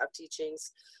cranberries have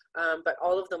teachings, but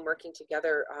all of them working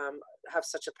together have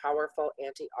such a powerful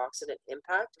antioxidant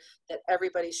impact that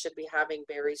everybody should be having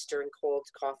berries during cold,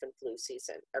 cough, and flu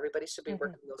season. Everybody should be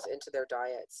working those into their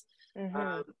diets.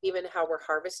 Even how we're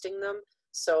harvesting them.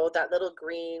 So that little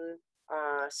green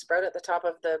sprout at the top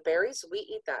of the berries, we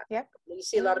eat that. Yep. You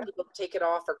see a lot of people take it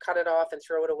off or cut it off and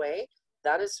throw it away.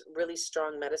 That is really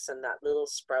strong medicine, that little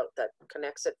sprout that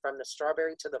connects it from the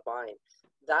strawberry to the vine.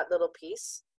 That little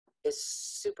piece is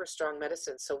super strong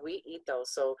medicine. So we eat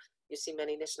those. So you see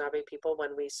many Anishinaabe people,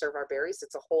 when we serve our berries,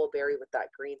 it's a whole berry with that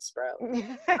green sprout. We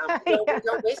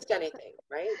don't waste anything,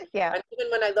 right? Yeah. And even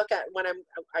when I look at,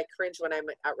 I cringe when I'm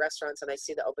at restaurants and I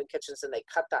see the open kitchens and they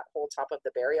cut that whole top of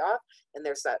the berry off, and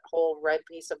there's that whole red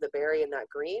piece of the berry and that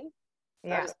green.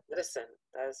 That is medicine.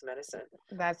 That is medicine.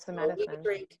 That's the medicine.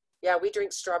 We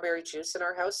drink strawberry juice in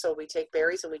our house. So we take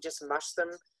berries and we just mush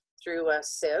them through a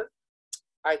sieve.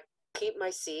 I keep my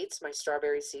seeds, my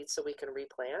strawberry seeds, so we can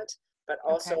replant, but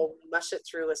also mush it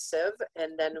through a sieve,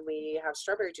 and then we have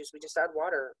strawberry juice. We just add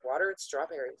water and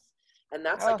strawberries. And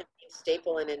that's like a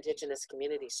staple in Indigenous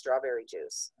communities, strawberry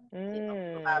juice.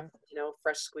 We'll have,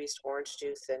 fresh squeezed orange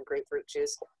juice and grapefruit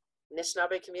juice.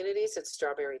 Anishinaabe communities, it's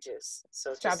strawberry juice.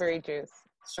 So strawberry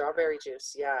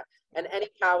juice, yeah. And any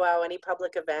powwow, any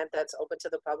public event that's open to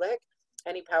the public,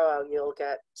 any powwow, you'll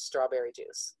get strawberry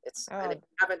juice. And if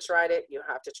you haven't tried it, you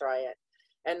have to try it.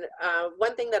 And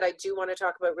one thing that I do want to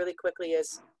talk about really quickly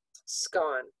is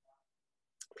scone.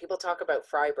 People talk about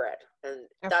fry bread, and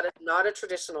that is not a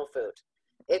traditional food.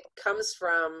 It comes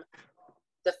from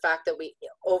the fact that we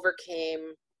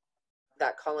overcame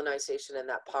that colonization and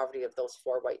that poverty of those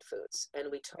 4 white foods, and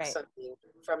we took something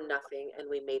from nothing and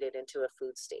we made it into a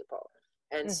food staple.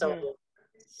 And so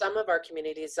some of our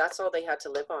communities, that's all they had to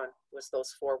live on, was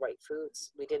those 4 white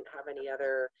foods. We didn't have any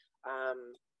other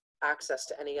access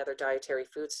to any other dietary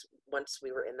foods once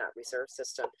we were in that reserve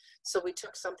system. So we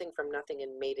took something from nothing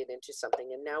and made it into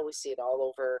something, and now we see it all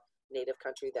over Native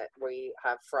country, that we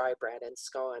have fry bread and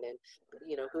scone, and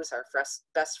who's our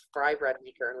best fry bread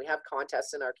maker, and we have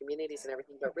contests in our communities and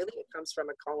everything, but really it comes from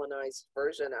a colonized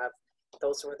version of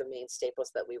those were the main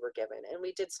staples that we were given, and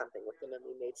we did something with them and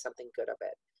we made something good of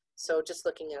it. So just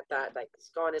looking at that, like,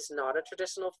 scone is not a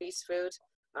traditional feast food.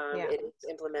 It is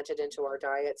implemented into our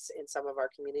diets in some of our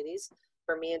communities.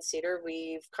 For me and Cedar,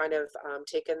 we've kind of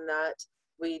taken that.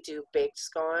 We do baked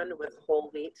scone with whole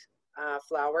wheat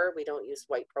flour. We don't use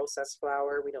white processed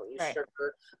flour. We don't use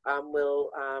sugar.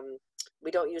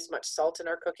 We don't use much salt in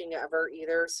our cooking ever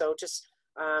either. So just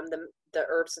the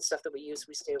herbs and stuff that we use,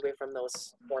 we stay away from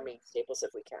those 4 main staples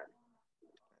if we can.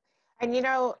 And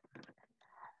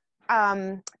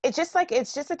it's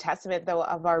just a testament though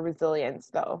of our resilience,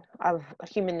 though, of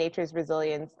human nature's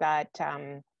resilience, that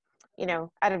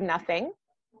out of nothing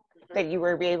that you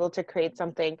were able to create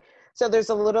something. So there's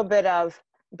a little bit of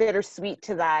bittersweet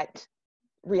to that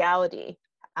reality.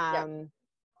 How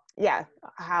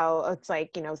it's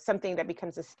like, something that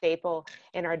becomes a staple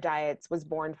in our diets was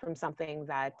born from something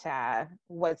that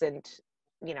wasn't,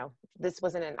 this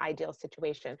wasn't an ideal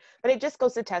situation. But it just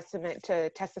goes to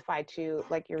testify to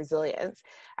like your resilience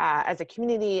as a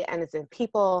community and as a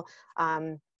people,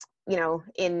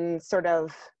 in sort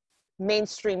of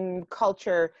mainstream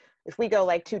culture. If we go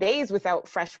like 2 days without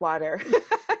fresh water,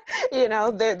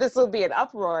 this will be an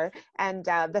uproar. And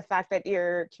the fact that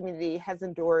your community has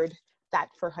endured that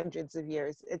for hundreds of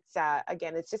years, it's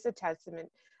again, it's just a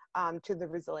testament to the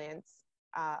resilience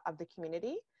of the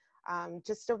community.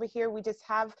 Just over here, we just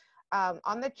have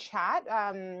on the chat,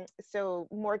 so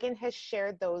Morgan has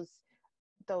shared those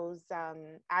those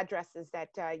addresses that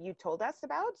you told us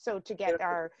about. So to get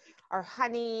our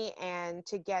honey and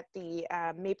to get the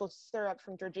maple syrup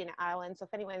from Georgina Island. So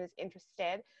if anyone is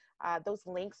interested, those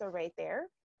links are right there.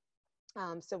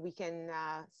 So we can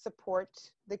support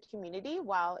the community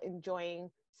while enjoying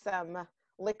some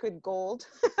liquid gold.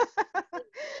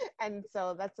 And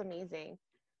so that's amazing.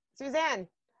 Suzanne,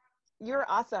 you're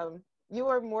awesome. You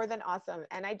are more than awesome.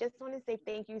 And I just want to say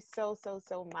thank you so, so,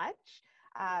 so much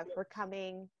for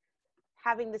coming,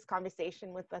 having this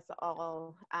conversation with us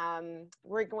all.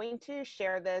 We're going to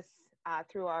share this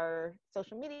through our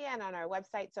social media and on our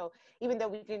website. So even though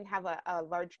we didn't have a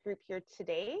large group here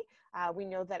today, we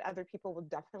know that other people will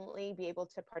definitely be able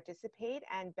to participate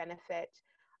and benefit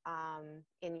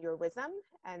in your wisdom.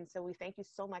 And so we thank you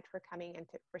so much for coming and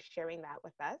for sharing that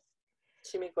with us.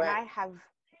 Ginew And Kwe. I have,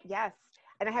 yes,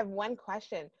 and I have one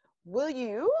question. Will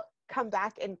you come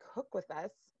back and cook with us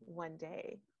one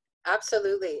day?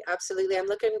 Absolutely, absolutely. I'm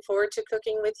looking forward to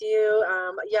cooking with you.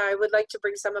 Yeah, I would like to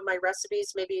bring some of my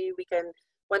recipes. Maybe we can,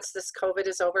 once this COVID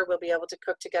is over, we'll be able to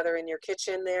cook together in your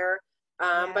kitchen there.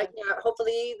 But yeah,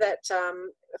 hopefully that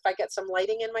if I get some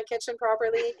lighting in my kitchen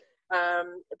properly.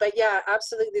 But yeah,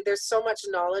 absolutely. There's so much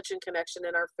knowledge and connection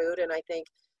in our food. And I think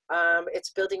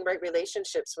it's building right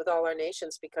relationships with all our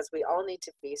nations, because we all need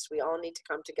to feast. We all need to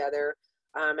come together.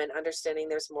 And understanding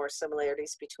there's more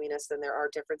similarities between us than there are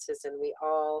differences, and we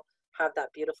all have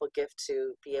that beautiful gift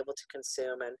to be able to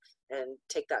consume and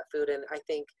take that food. And I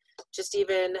think just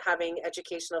even having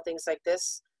educational things like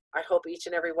this, I hope each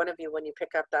and every one of you, when you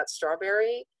pick up that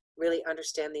strawberry, really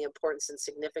understand the importance and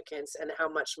significance and how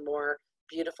much more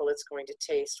beautiful it's going to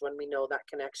taste when we know that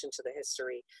connection to the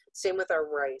history. Same with our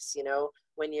rice, you know,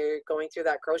 when you're going through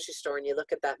that grocery store and you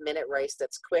look at that minute rice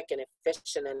that's quick and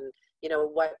efficient, and you know,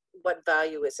 what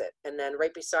value is it? And then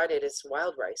right beside it is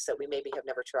wild rice that we maybe have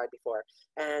never tried before.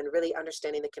 And really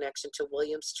understanding the connection to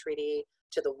Williams Treaty,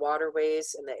 to the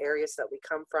waterways and the areas that we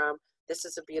come from. This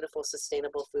is a beautiful,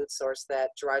 sustainable food source that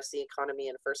drives the economy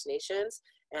in First Nations.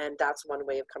 And that's one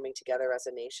way of coming together as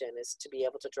a nation, is to be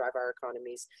able to drive our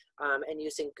economies and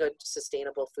using good,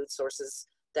 sustainable food sources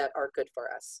that are good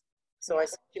for us. So I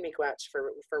thank you, Ginew Kwe,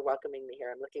 for welcoming me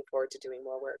here. I'm looking forward to doing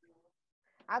more work.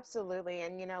 Absolutely.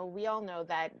 And, you know, we all know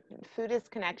that food is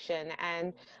connection,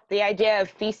 and the idea of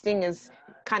feasting is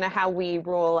kind of how we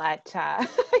roll at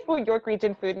York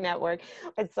Region Food Network.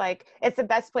 It's like, it's the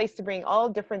best place to bring all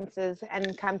differences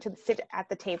and come to sit at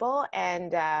the table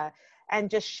and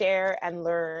just share and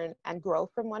learn and grow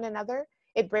from one another.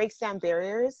 It breaks down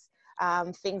barriers,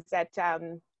 things that,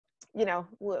 you know,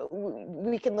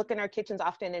 we can look in our kitchens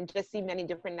often and just see many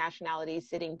different nationalities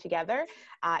sitting together,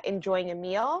 enjoying a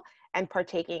meal and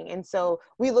partaking. And so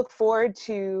we look forward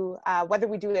to, whether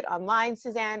we do it online,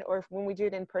 Suzanne, or when we do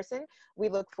it in person, we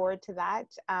look forward to that.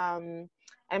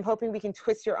 I'm hoping we can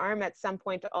twist your arm at some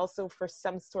point also for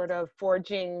some sort of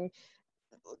foraging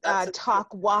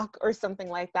talk, walk, or something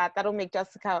like that. That'll make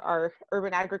Jessica, our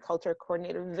urban agriculture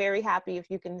coordinator, very happy if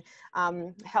you can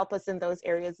help us in those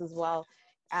areas as well.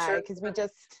 Because we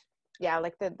just, yeah,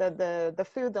 like the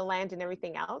food, the land, and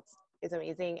everything else is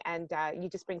amazing, and you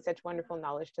just bring such wonderful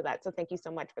knowledge to that. So thank you so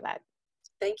much for that.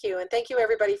 Thank you, and thank you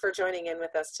everybody for joining in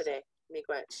with us today.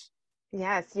 Miigwech.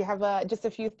 Yes, you have just a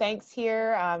few thanks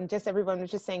here. Just everyone was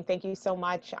just saying thank you so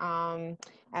much,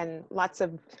 and lots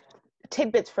of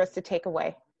tidbits for us to take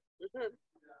away. Mm-hmm.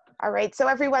 All right, so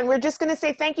everyone, we're just going to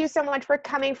say thank you so much for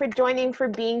coming, for joining, for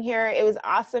being here. It was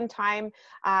awesome time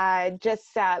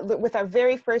with our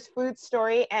very first food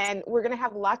story, and we're going to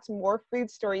have lots more food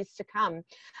stories to come.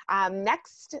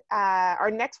 Next,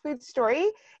 our next food story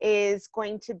is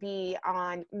going to be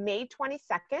on May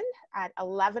 22nd at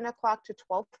 11 o'clock to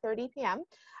 12:30 p.m.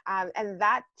 And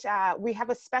that we have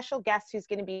a special guest who's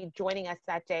going to be joining us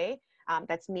that day.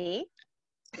 That's me.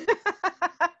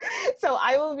 So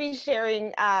I will be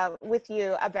sharing with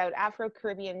you about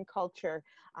Afro-Caribbean culture,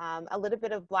 a little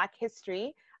bit of Black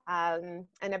history, and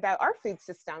about our food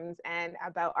systems and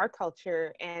about our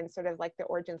culture and sort of like the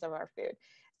origins of our food.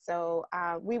 So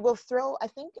we will throw, I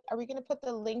think, are we going to put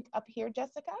the link up here,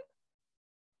 Jessica?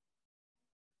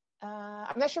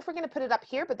 I'm not sure if we're going to put it up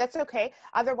here, but that's okay.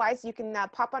 Otherwise, you can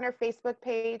pop on our Facebook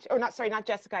page, or not, sorry, not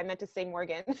Jessica, I meant to say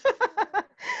Morgan.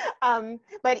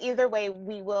 But either way,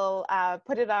 we will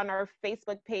put it on our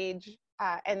Facebook page,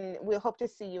 and we'll hope to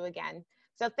see you again.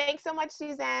 So thanks so much,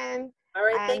 Suzanne. All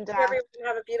right, thank you, everyone.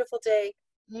 Have a beautiful day.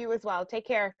 You as well. Take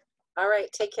care. All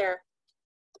right, take care.